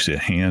 maybe you see a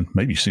hand,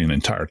 maybe you see an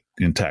entire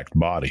intact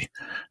body.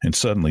 And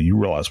suddenly you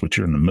realize what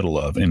you're in the middle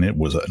of. And it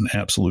was an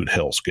absolute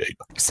hellscape.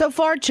 So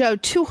far, Joe,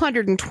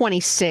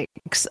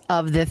 226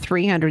 of the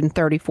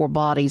 334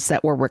 bodies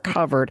that were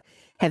recovered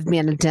have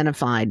been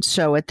identified.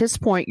 So at this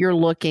point, you're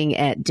looking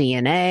at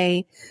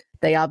DNA.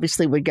 They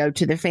obviously would go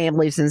to the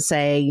families and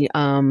say,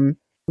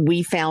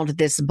 we found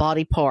this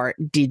body part.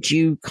 Did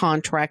you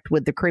contract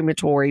with the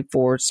crematory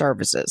for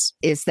services?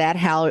 Is that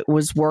how it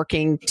was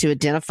working to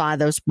identify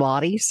those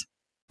bodies?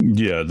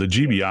 Yeah, the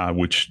GBI,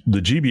 which the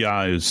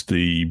GBI is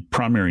the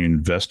primary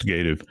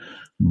investigative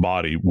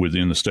body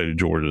within the state of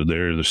Georgia.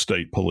 They're the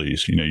state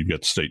police. You've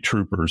got the state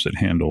troopers that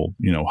handle,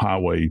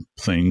 highway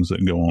things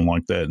that go on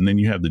like that. And then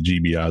you have the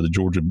GBI, the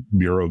Georgia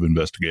Bureau of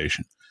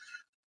Investigation.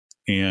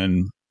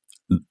 And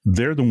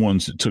they're the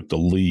ones that took the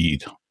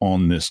lead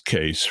on this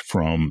case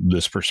from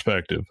this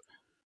perspective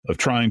of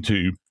trying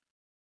to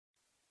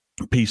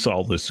piece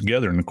all this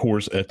together. And of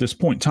course, at this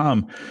point in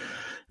time,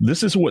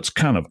 this is what's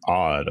kind of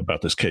odd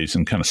about this case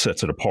and kind of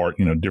sets it apart,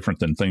 different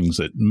than things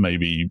that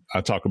maybe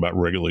I talk about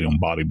regularly on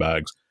body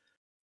bags.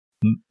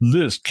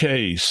 This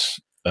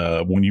case,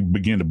 when you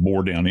begin to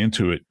bore down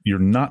into it, you're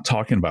not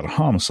talking about a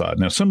homicide.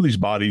 Now, some of these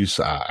bodies,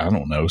 I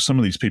don't know, some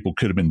of these people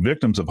could have been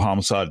victims of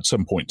homicide at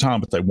some point in time,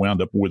 but they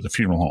wound up with a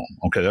funeral home.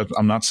 Okay,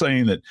 I'm not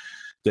saying that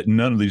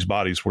none of these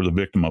bodies were the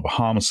victim of a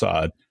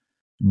homicide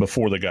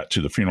before they got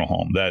to the funeral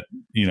home. That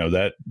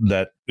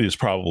is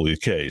probably the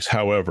case.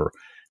 However,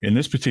 in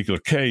this particular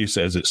case,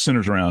 as it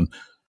centers around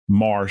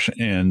Marsh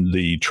and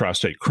the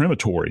Tri-State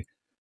Crematory,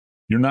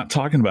 you're not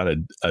talking about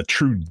a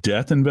true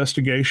death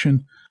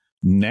investigation.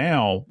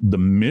 Now, the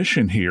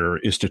mission here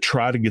is to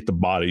try to get the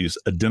bodies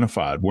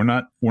identified. We're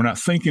not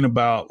thinking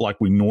about,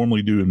 like we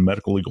normally do in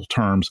medical legal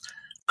terms,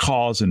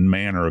 cause and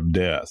manner of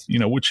death,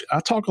 which I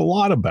talk a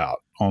lot about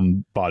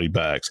on body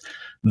bags.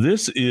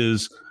 This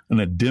is an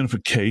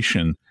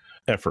identification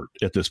effort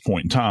at this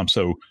point in time.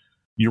 So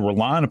you're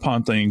relying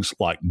upon things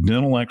like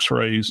dental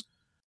x-rays.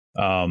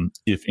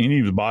 If any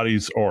of the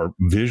bodies are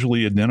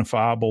visually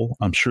identifiable,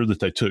 I'm sure that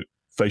they took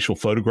facial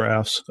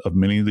photographs of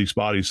many of these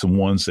bodies, the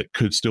ones that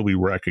could still be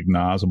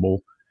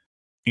recognizable,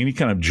 any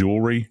kind of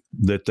jewelry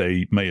that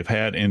they may have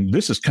had. And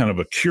this is kind of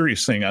a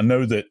curious thing. I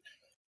know that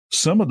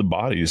some of the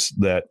bodies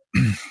that,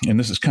 and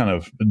this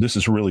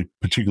is really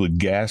particularly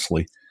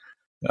ghastly.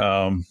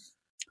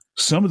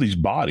 Some of these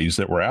bodies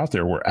that were out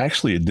there were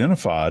actually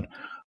identified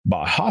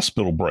by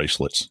hospital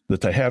bracelets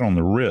that they had on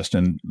the wrist.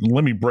 And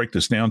let me break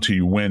this down to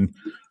you. When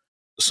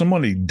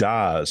somebody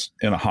dies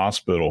in a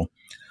hospital,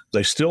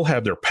 they still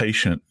have their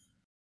patient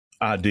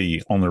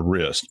ID on their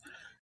wrist.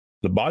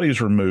 The body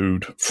is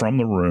removed from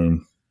the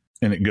room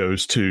and it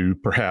goes to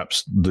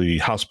perhaps the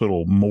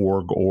hospital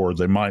morgue, or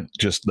they might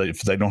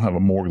if they don't have a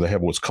morgue, they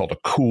have what's called a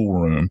cool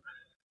room.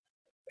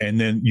 And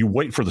then you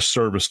wait for the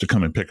service to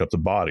come and pick up the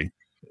body.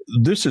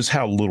 This is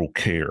how little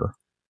care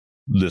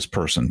this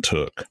person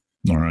took.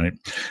 All right.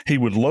 He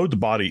would load the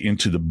body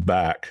into the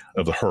back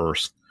of the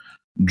hearse,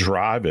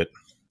 drive it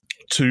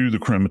to the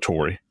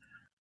crematory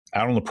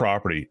out on the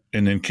property.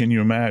 And then can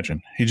you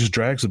imagine? He just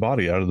drags the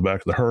body out of the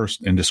back of the hearse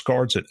and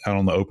discards it out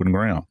on the open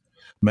ground.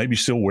 Maybe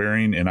still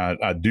wearing, and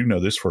I do know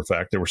this for a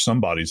fact, there were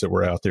some bodies that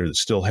were out there that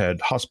still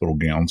had hospital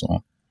gowns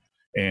on.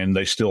 And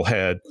they still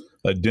had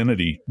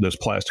those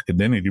plastic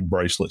identity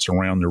bracelets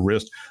around their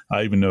wrist.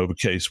 I even know of a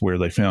case where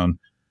they found,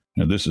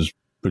 and this is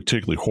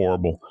particularly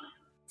horrible,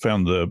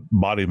 found the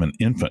body of an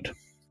infant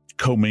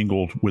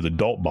commingled with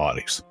adult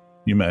bodies.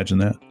 You imagine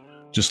that?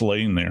 Just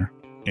laying there,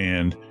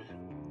 and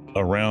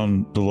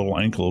around the little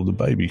ankle of the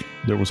baby,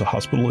 there was a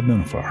hospital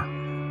identifier.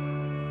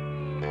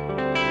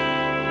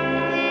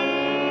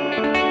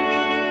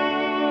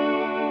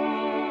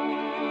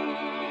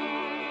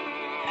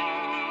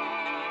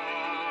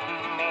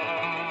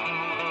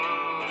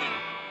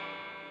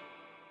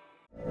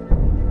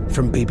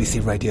 From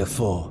BBC Radio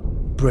 4,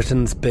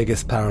 Britain's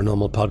biggest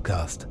paranormal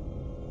podcast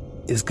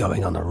is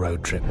going on a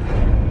road trip.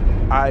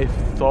 I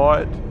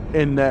thought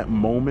in that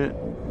moment,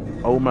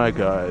 oh my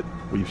God,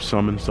 we've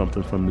summoned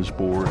something from this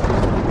board.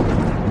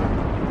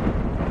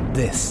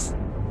 This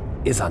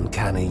is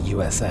Uncanny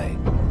USA.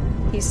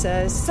 He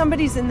says,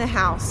 somebody's in the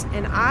house,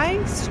 and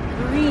I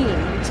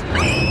screamed.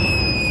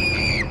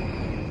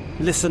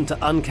 Listen to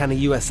Uncanny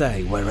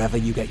USA wherever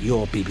you get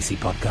your BBC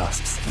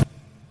podcasts,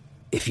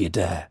 if you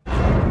dare.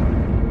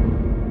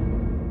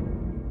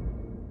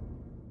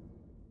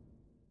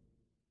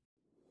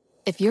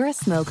 If you're a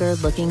smoker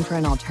looking for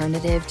an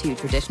alternative to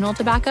traditional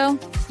tobacco,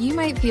 you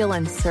might feel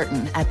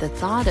uncertain at the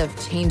thought of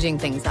changing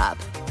things up.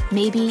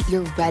 Maybe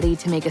you're ready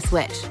to make a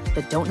switch,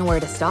 but don't know where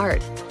to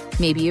start.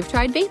 Maybe you've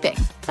tried vaping,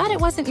 thought it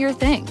wasn't your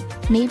thing.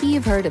 Maybe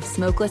you've heard of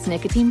smokeless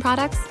nicotine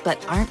products,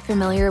 but aren't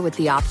familiar with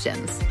the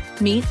options.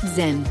 Meet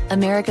Zyn,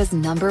 America's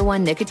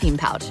 #1 nicotine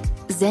pouch.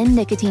 Zyn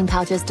nicotine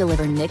pouches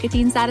deliver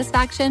nicotine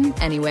satisfaction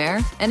anywhere,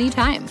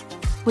 anytime.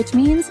 Which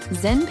means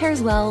Zyn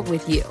pairs well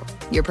with you,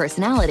 your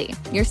personality,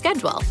 your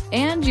schedule,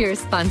 and your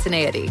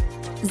spontaneity.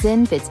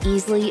 Zyn fits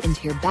easily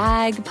into your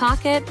bag,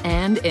 pocket,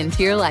 and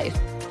into your life.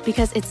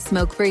 Because it's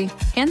smoke-free,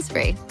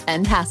 hands-free,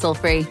 and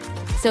hassle-free.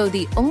 So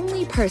the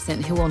only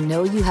person who will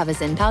know you have a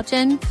Zyn pouch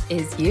in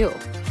is you.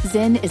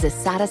 Zyn is a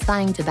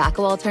satisfying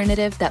tobacco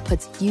alternative that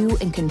puts you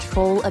in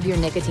control of your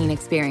nicotine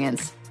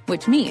experience.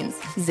 Which means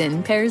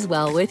Zyn pairs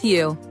well with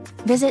you.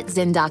 Visit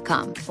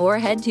Zyn.com or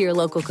head to your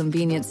local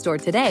convenience store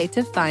today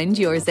to find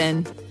your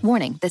Zyn.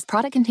 Warning, this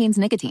product contains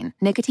nicotine.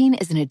 Nicotine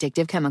is an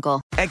addictive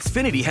chemical.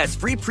 Xfinity has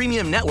free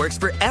premium networks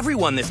for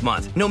everyone this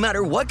month, no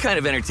matter what kind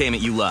of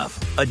entertainment you love.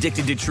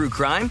 Addicted to true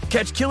crime?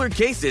 Catch killer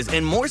cases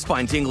and more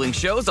spine-tingling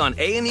shows on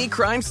A&E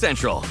Crime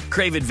Central.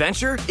 Crave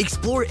adventure?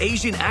 Explore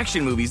Asian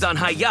action movies on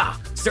Hi-YAH.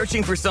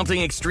 Searching for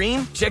something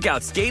extreme? Check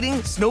out skating,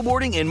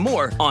 snowboarding, and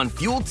more on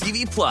Fuel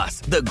TV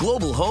Plus, the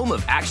global home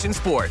of action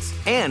sports.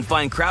 And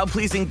find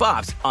crowd-pleasing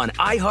bops on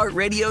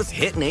iHeartRadio's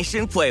Hit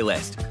Nation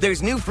playlist.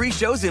 There's new free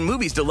shows and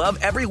movies to love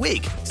every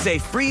week. Say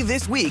free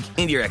this week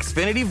in your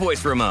Xfinity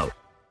voice remote.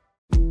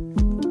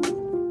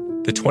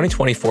 The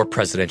 2024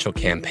 presidential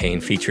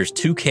campaign features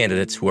two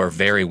candidates who are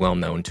very well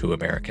known to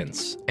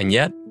Americans. And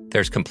yet,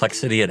 there's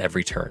complexity at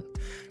every turn.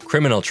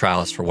 Criminal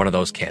trials for one of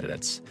those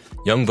candidates.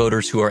 Young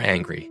voters who are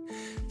angry.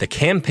 The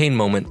Campaign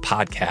Moment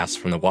podcast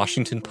from the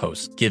Washington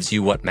Post gives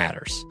you what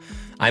matters.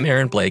 I'm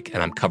Aaron Blake,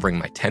 and I'm covering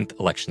my 10th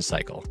election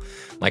cycle.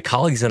 My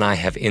colleagues and I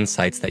have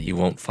insights that you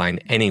won't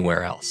find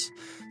anywhere else.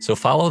 So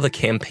follow The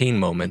Campaign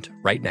Moment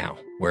right now,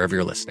 wherever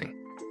you're listening.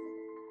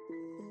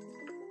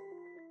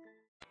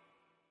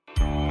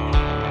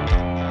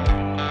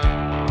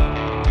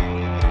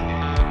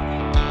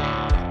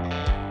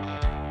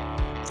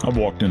 I've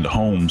walked into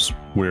homes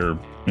where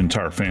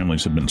entire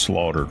families have been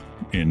slaughtered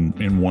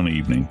in one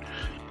evening.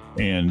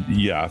 And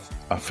yeah,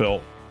 I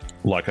felt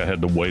like I had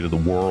the weight of the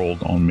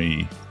world on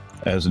me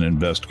as an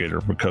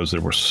investigator because there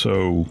was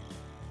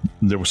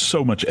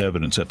so much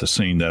evidence at the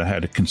scene that I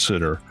had to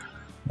consider.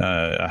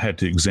 I had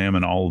to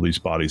examine all of these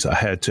bodies. I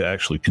had to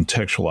actually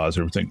contextualize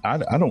everything.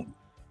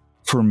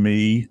 For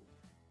me,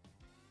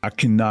 I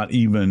cannot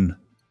even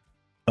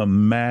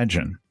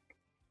imagine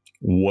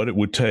what it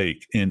would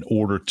take in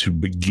order to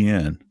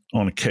begin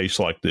on a case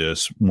like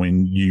this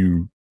when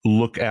you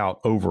look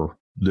out over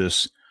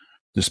this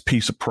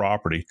piece of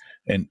property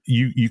and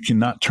you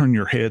cannot turn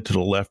your head to the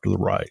left or the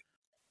right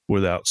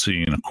without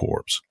seeing a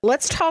corpse.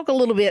 Let's talk a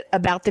little bit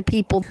about the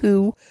people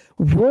who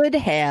would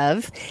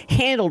have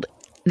handled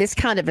this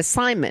kind of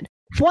assignment.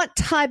 What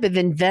type of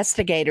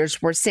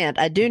investigators were sent?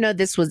 I do know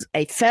this was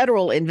a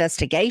federal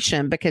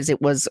investigation because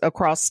it was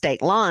across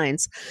state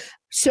lines.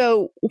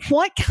 So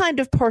what kind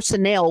of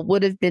personnel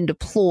would have been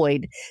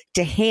deployed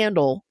to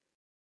handle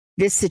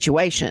this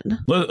situation?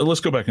 Let's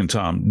go back in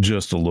time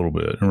just a little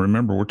bit. And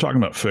remember, we're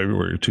talking about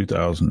February of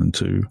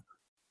 2002.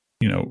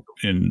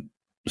 In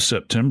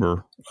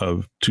September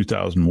of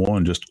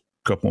 2001, just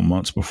a couple of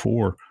months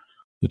before,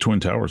 the Twin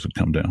Towers had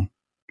come down.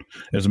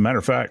 As a matter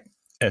of fact,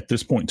 at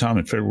this point in time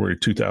in February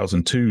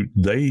 2002,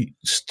 they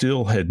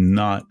still had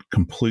not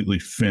completely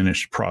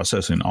finished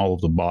processing all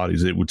of the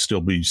bodies. It would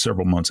still be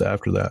several months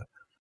after that.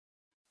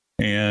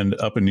 And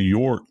up in New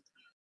York,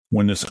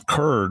 when this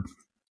occurred,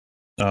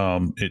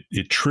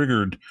 it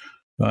triggered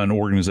an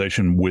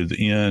organization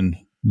within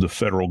the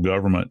federal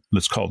government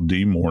that's called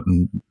DMORT.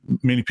 And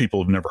many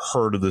people have never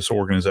heard of this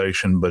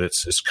organization, but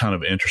it's kind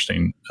of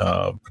interesting,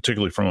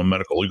 particularly from a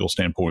medical legal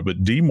standpoint.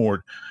 But DMORT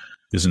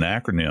is an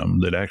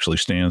acronym that actually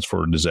stands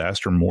for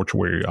Disaster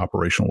Mortuary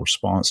Operational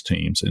Response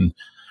Teams. And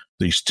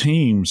these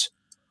teams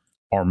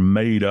are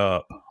made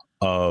up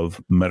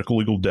of medical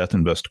legal death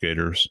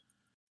investigators,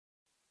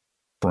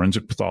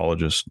 forensic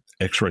pathologists,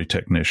 x-ray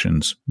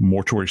technicians,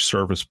 mortuary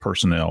service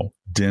personnel,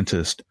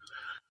 dentists,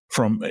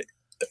 from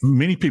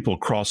many people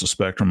across the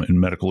spectrum in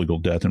medical legal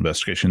death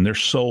investigation. Their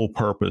sole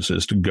purpose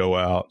is to go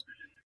out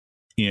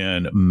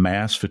in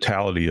mass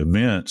fatality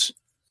events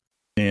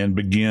and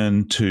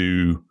begin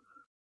to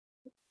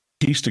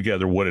piece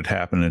together what had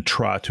happened and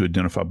try to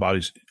identify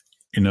bodies.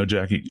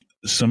 Jackie,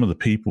 some of the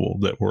people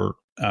that were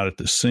out at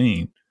the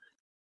scene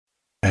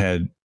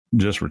had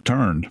just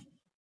returned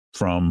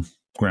from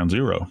Ground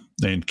Zero.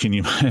 And can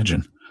you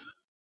imagine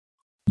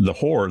the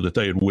horror that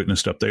they had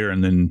witnessed up there?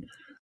 And then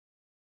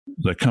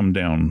they come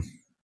down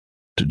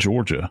to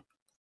Georgia,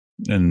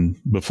 and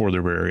before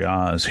their very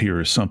eyes, here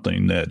is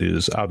something that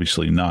is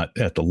obviously not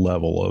at the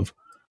level of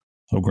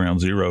Ground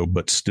Zero,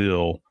 but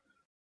still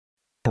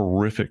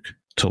horrific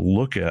to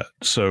look at.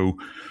 So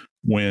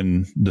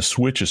when the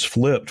switch is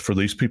flipped for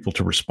these people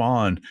to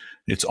respond,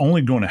 it's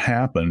only going to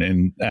happen,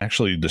 and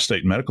actually the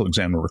state medical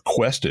examiner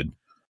requested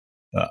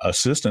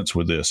assistance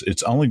with this.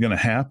 It's only going to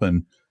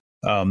happen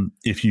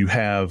if you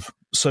have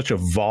such a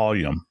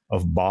volume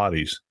of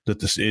bodies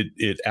that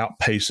it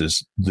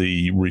outpaces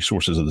the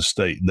resources of the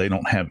state. They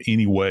don't have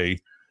any way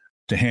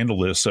to handle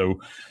this.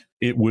 So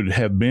it would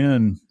have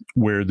been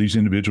where these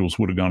individuals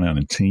would have gone out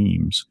in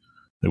teams.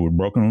 They would have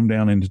broken them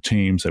down into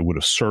teams. They would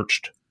have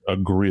searched a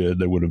grid.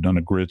 They would have done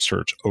a grid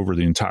search over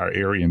the entire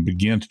area and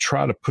begin to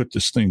try to put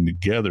this thing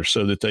together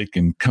so that they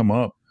can come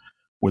up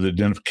with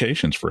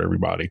identifications for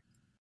everybody.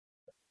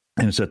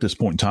 And it's at this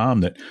point in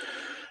time that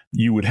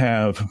you would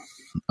have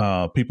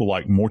people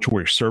like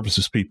mortuary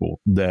services people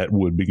that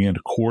would begin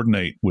to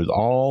coordinate with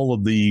all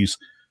of these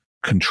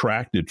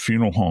contracted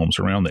funeral homes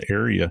around the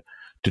area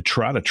to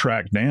try to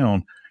track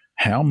down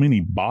how many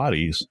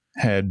bodies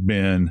had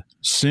been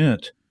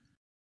sent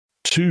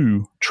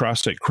to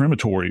Tri-State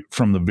Crematory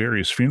from the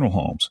various funeral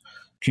homes.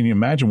 Can you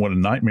imagine what a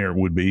nightmare it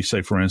would be,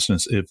 say, for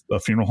instance, if a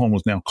funeral home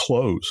was now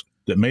closed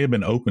that may have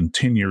been open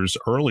 10 years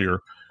earlier?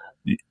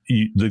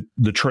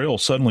 The trail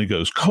suddenly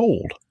goes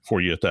cold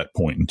for you at that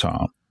point in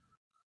time.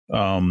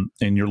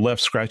 And you're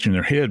left scratching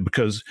their head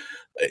because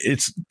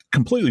it's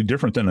completely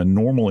different than a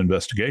normal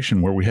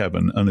investigation where we have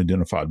an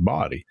unidentified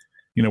body,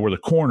 where the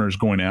coroner is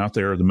going out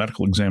there, the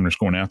medical examiner is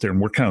going out there,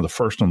 and we're kind of the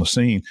first on the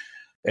scene.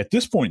 At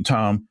this point in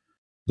time,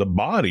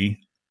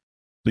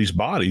 these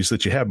bodies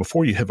that you have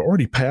before you have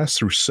already passed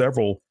through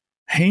several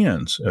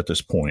hands at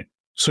this point.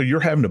 So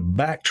you're having to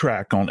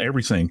backtrack on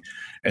everything.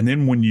 And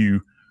then when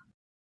you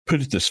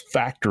put this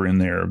factor in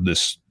there,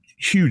 this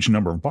huge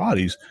number of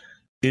bodies,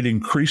 it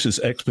increases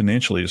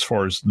exponentially as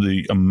far as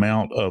the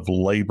amount of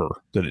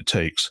labor that it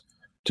takes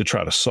to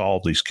try to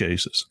solve these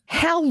cases.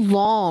 How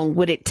long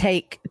would it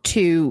take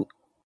to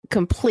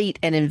complete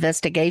an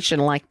investigation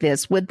like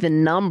this with the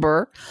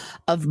number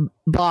of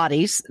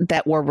bodies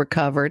that were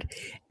recovered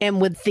and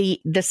with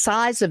the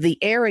size of the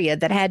area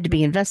that had to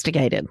be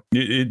investigated?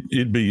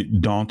 It'd be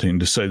daunting,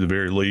 to say the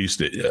very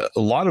least. A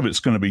lot of it's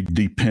going to be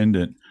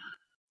dependent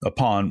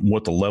upon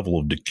what the level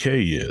of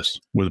decay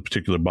is with a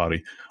particular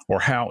body, or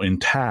how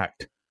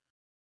intact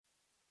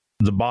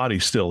the body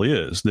still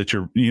is. That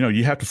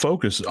you have to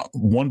focus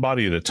one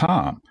body at a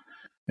time.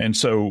 And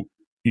so,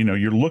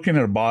 you're looking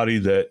at a body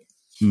that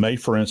may,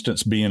 for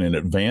instance, be in an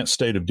advanced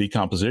state of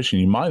decomposition.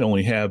 You might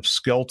only have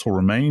skeletal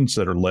remains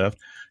that are left.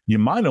 You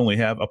might only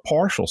have a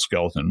partial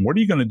skeleton. What are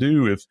you going to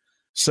do if,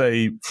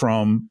 say,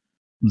 from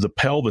the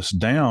pelvis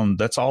down,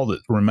 that's all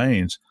that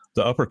remains?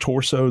 The upper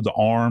torso, the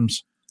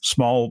arms,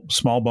 small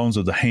bones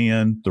of the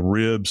hand, the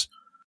ribs,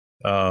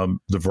 the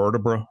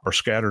vertebra are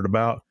scattered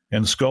about,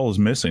 and the skull is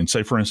missing.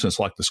 Say, for instance,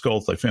 like the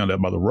skull they found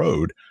out by the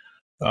road.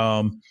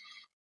 So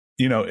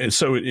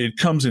it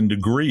comes in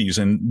degrees,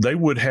 and they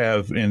would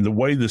have, and the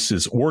way this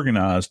is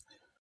organized,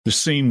 the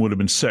scene would have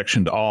been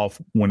sectioned off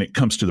when it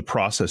comes to the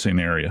processing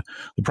area.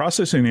 The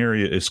processing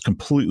area is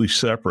completely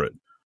separate,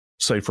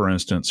 say, for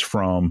instance,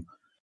 from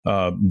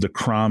the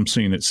crime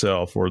scene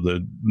itself, or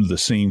the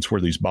scenes where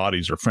these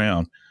bodies are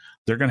found.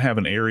 They're going to have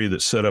an area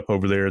that's set up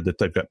over there that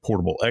they've got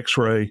portable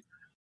x-ray.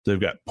 They've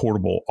got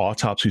portable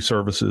autopsy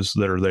services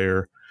that are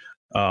there.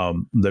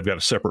 They've got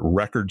a separate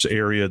records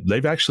area.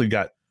 They've actually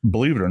got,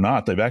 believe it or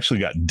not, they've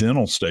actually got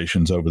dental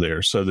stations over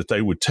there, so that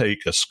they would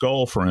take a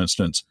skull, for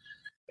instance,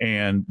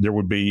 and there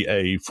would be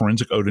a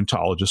forensic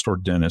odontologist or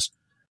dentist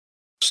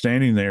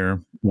standing there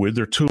with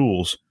their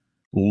tools,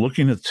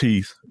 looking at the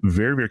teeth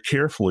very, very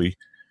carefully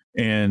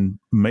and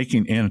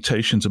making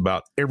annotations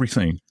about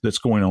everything that's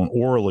going on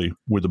orally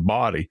with the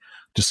body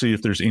to see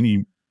if there's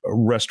any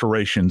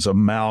restorations,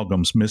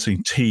 amalgams,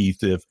 missing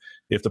teeth, if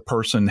the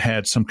person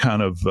had some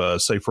kind of,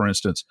 say, for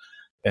instance,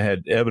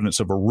 had evidence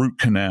of a root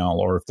canal,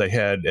 or if they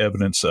had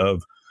evidence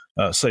of,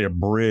 say, a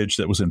bridge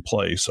that was in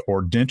place,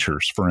 or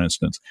dentures, for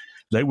instance.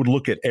 They would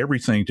look at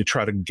everything to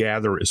try to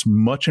gather as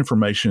much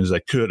information as they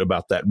could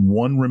about that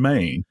one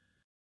remain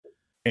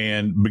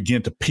and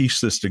begin to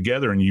piece this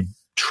together. And you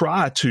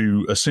try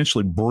to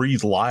essentially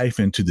breathe life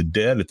into the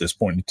dead at this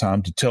point in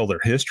time to tell their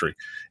history.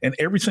 And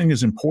everything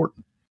is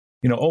important.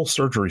 Old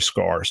surgery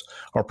scars,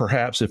 or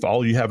perhaps if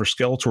all you have are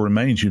skeletal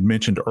remains, you'd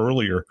mentioned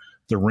earlier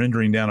the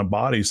rendering down of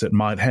bodies that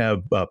might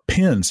have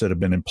pins that have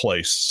been in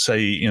place,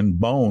 say in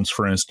bones,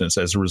 for instance,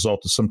 as a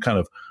result of some kind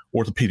of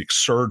orthopedic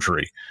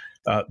surgery.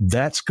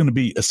 That's going to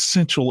be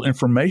essential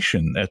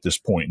information at this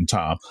point in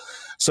time.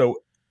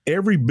 So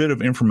every bit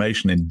of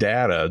information and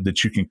data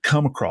that you can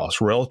come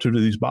across relative to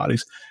these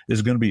bodies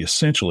is going to be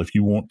essential if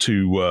you want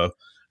to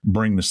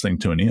bring this thing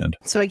to an end.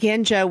 So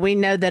again, Joe, we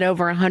know that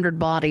over 100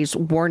 bodies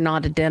were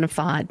not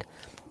identified.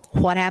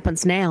 What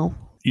happens now?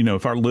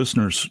 If our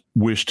listeners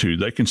wish to,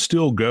 they can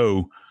still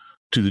go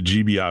to the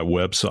GBI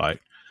website,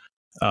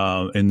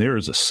 and there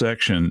is a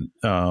section,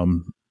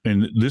 and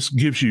this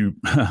gives you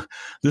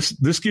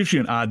this gives you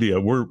an idea.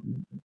 I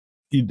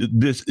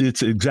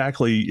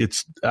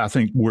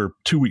think we're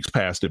 2 weeks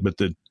past it, but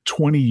the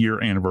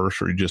 20-year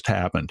anniversary just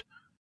happened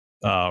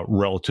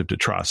relative to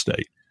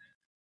Tri-State.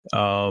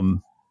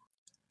 To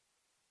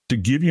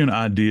give you an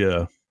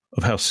idea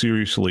of how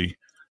seriously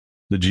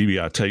the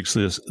GBI takes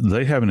this,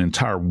 they have an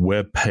entire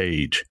web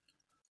page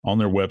on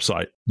their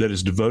website that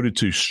is devoted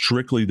to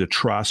strictly the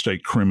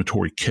Tri-State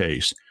crematory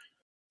case.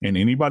 And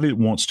anybody that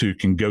wants to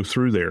can go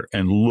through there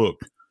and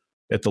look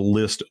at the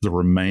list of the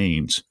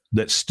remains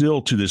that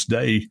still to this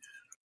day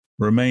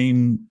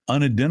remain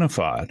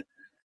unidentified.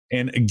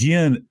 And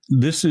again,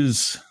 this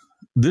is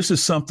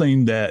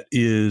something that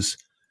is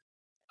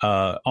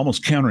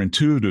almost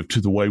counterintuitive to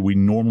the way we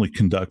normally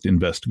conduct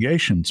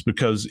investigations,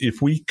 because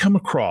if we come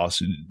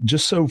across,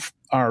 just so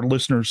our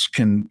listeners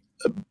can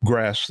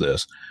grasp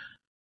this,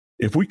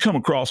 if we come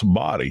across a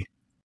body,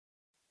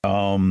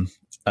 an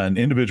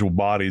individual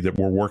body that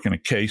we're working a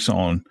case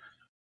on,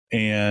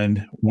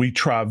 and we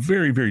try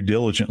very, very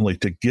diligently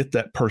to get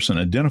that person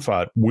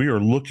identified, we are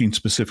looking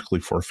specifically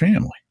for a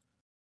family.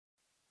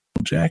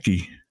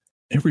 Jackie,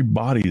 every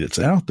body that's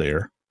out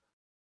there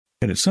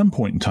had at some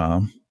point in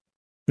time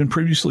been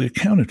previously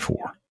accounted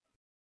for.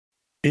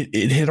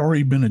 It had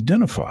already been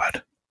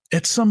identified.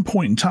 at some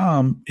point in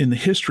time in the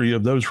history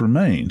of those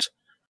remains.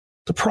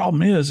 The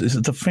problem is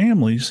that the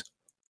families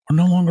are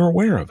no longer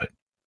aware of it.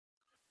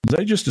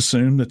 They just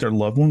assume that their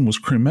loved one was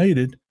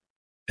cremated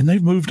and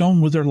they've moved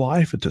on with their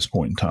life at this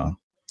point in time.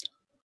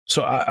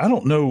 So I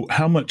don't know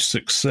how much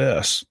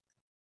success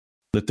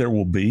that there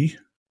will be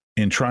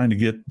in trying to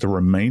get the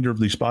remainder of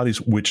these bodies,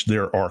 which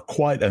there are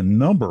quite a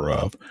number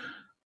of.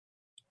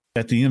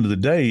 At the end of the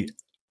day,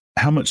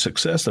 how much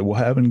success they will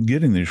have in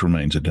getting these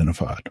remains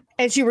identified.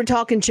 As you were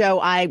talking, Joe,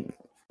 I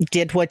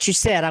did what you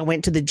said. I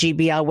went to the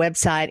GBI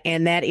website,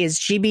 and that is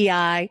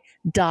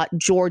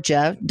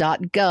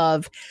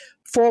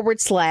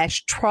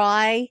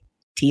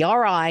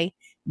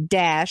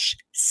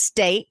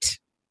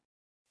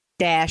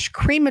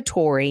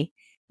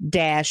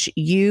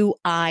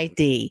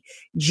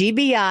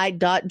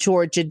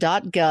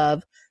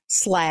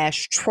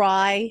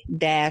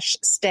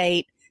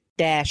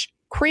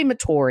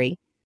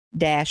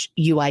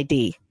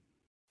gbi.georgia.gov/tri-state-crematory-UID.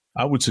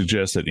 I would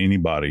suggest that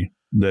anybody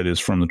that is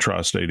from the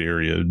tri-state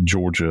area,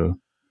 Georgia,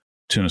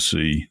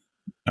 Tennessee,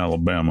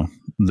 Alabama,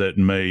 that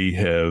may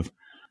have,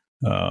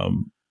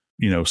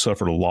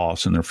 suffered a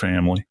loss in their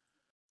family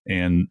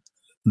and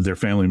their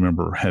family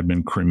member had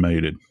been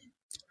cremated,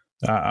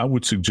 I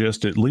would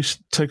suggest at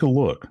least take a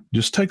look.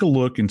 Just take a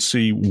look and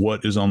see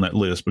what is on that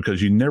list, because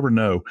you never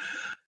know.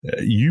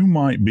 You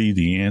might be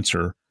the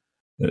answer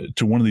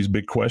to one of these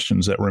big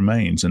questions that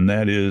remains, and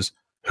that is,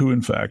 who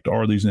in fact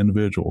are these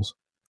individuals?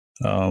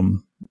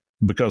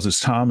 Because as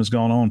time has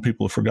gone on,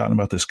 people have forgotten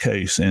about this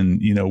case.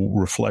 And,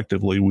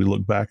 reflectively, we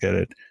look back at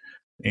it,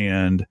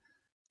 and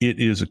it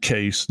is a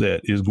case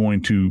that is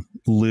going to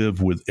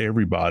live with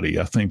everybody,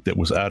 I think, that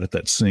was out at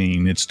that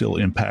scene. It still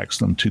impacts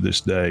them to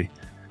this day.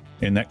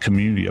 And that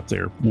community up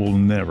there will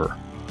never,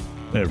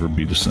 ever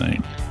be the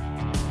same.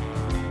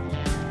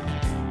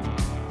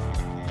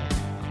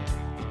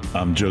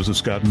 I'm Joseph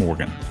Scott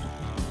Morgan,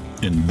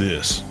 and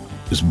this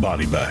is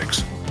Body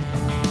Bags.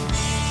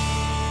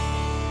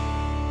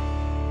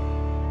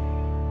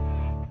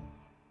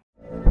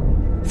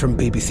 From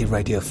BBC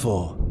Radio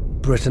 4,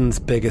 Britain's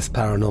biggest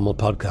paranormal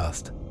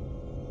podcast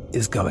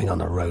is going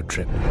on a road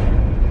trip.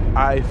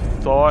 I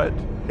thought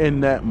in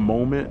that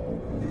moment,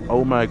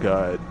 oh my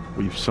God,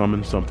 we've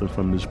summoned something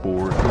from this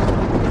board.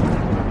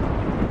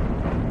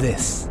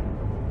 This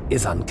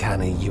is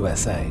Uncanny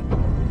USA.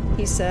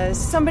 He says,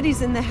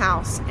 somebody's in the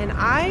house, and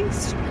I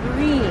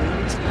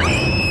screamed.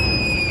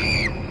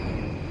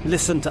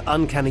 Listen to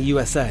Uncanny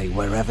USA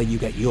wherever you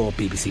get your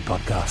BBC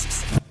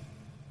podcasts,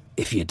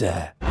 if you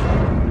dare.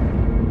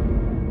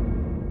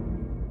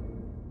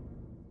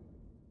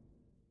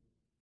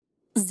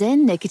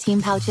 Zyn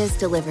nicotine pouches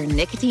deliver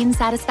nicotine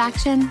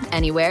satisfaction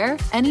anywhere,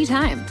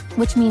 anytime,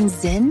 which means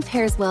Zyn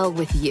pairs well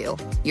with you,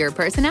 your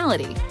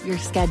personality, your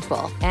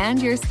schedule,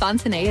 and your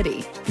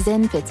spontaneity.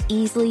 Zyn fits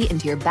easily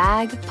into your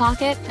bag,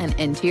 pocket, and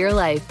into your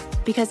life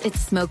because it's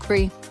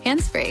smoke-free,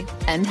 hands-free,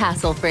 and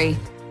hassle-free.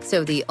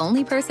 So the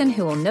only person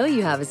who will know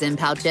you have a Zyn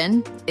pouch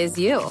in is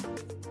you.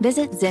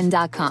 Visit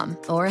Zyn.com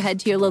or head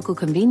to your local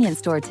convenience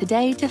store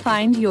today to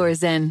find your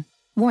Zyn.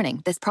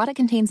 Warning, this product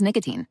contains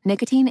nicotine.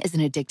 Nicotine is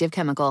an addictive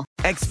chemical.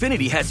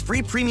 Xfinity has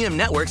free premium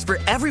networks for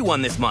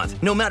everyone this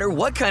month, no matter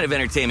what kind of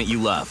entertainment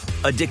you love.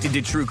 Addicted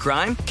to true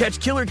crime?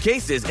 Catch killer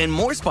cases and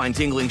more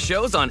spine-tingling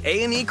shows on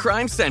A&E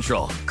Crime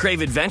Central.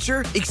 Crave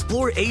adventure?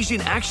 Explore Asian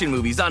action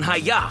movies on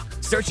Hi-YAH.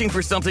 Searching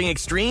for something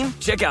extreme?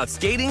 Check out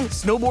skating,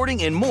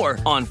 snowboarding, and more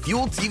on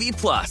Fuel TV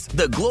Plus,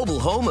 the global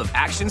home of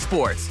action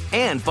sports.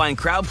 And find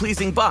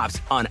crowd-pleasing bops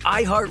on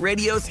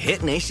iHeartRadio's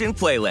Hit Nation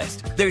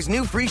playlist. There's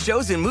new free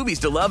shows and movies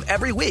to love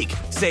every week.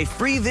 Say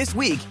free this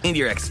week in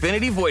your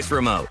Xfinity voice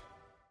remote.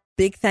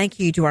 Big thank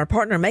you to our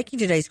partner making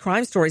today's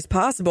crime stories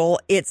possible.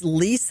 It's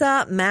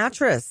Leesa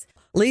Mattress.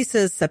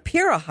 Leesa's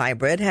Sapira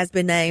Hybrid has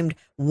been named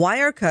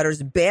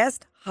Wirecutter's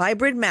best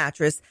hybrid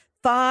mattress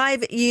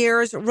 5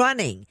 years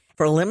running.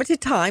 For a limited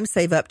time,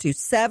 save up to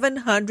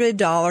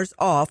 $700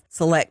 off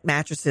select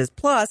mattresses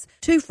plus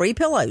 2 free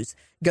pillows.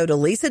 Go to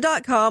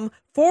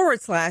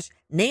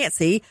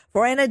Leesa.com/Nancy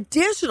for an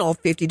additional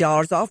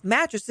 $50 off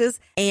mattresses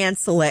and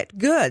select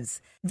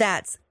goods.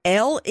 That's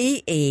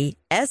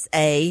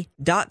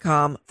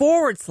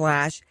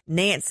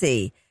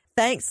LEESA.com/Nancy.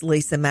 Thanks,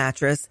 Leesa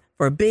Mattress,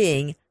 for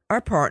being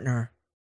our partner.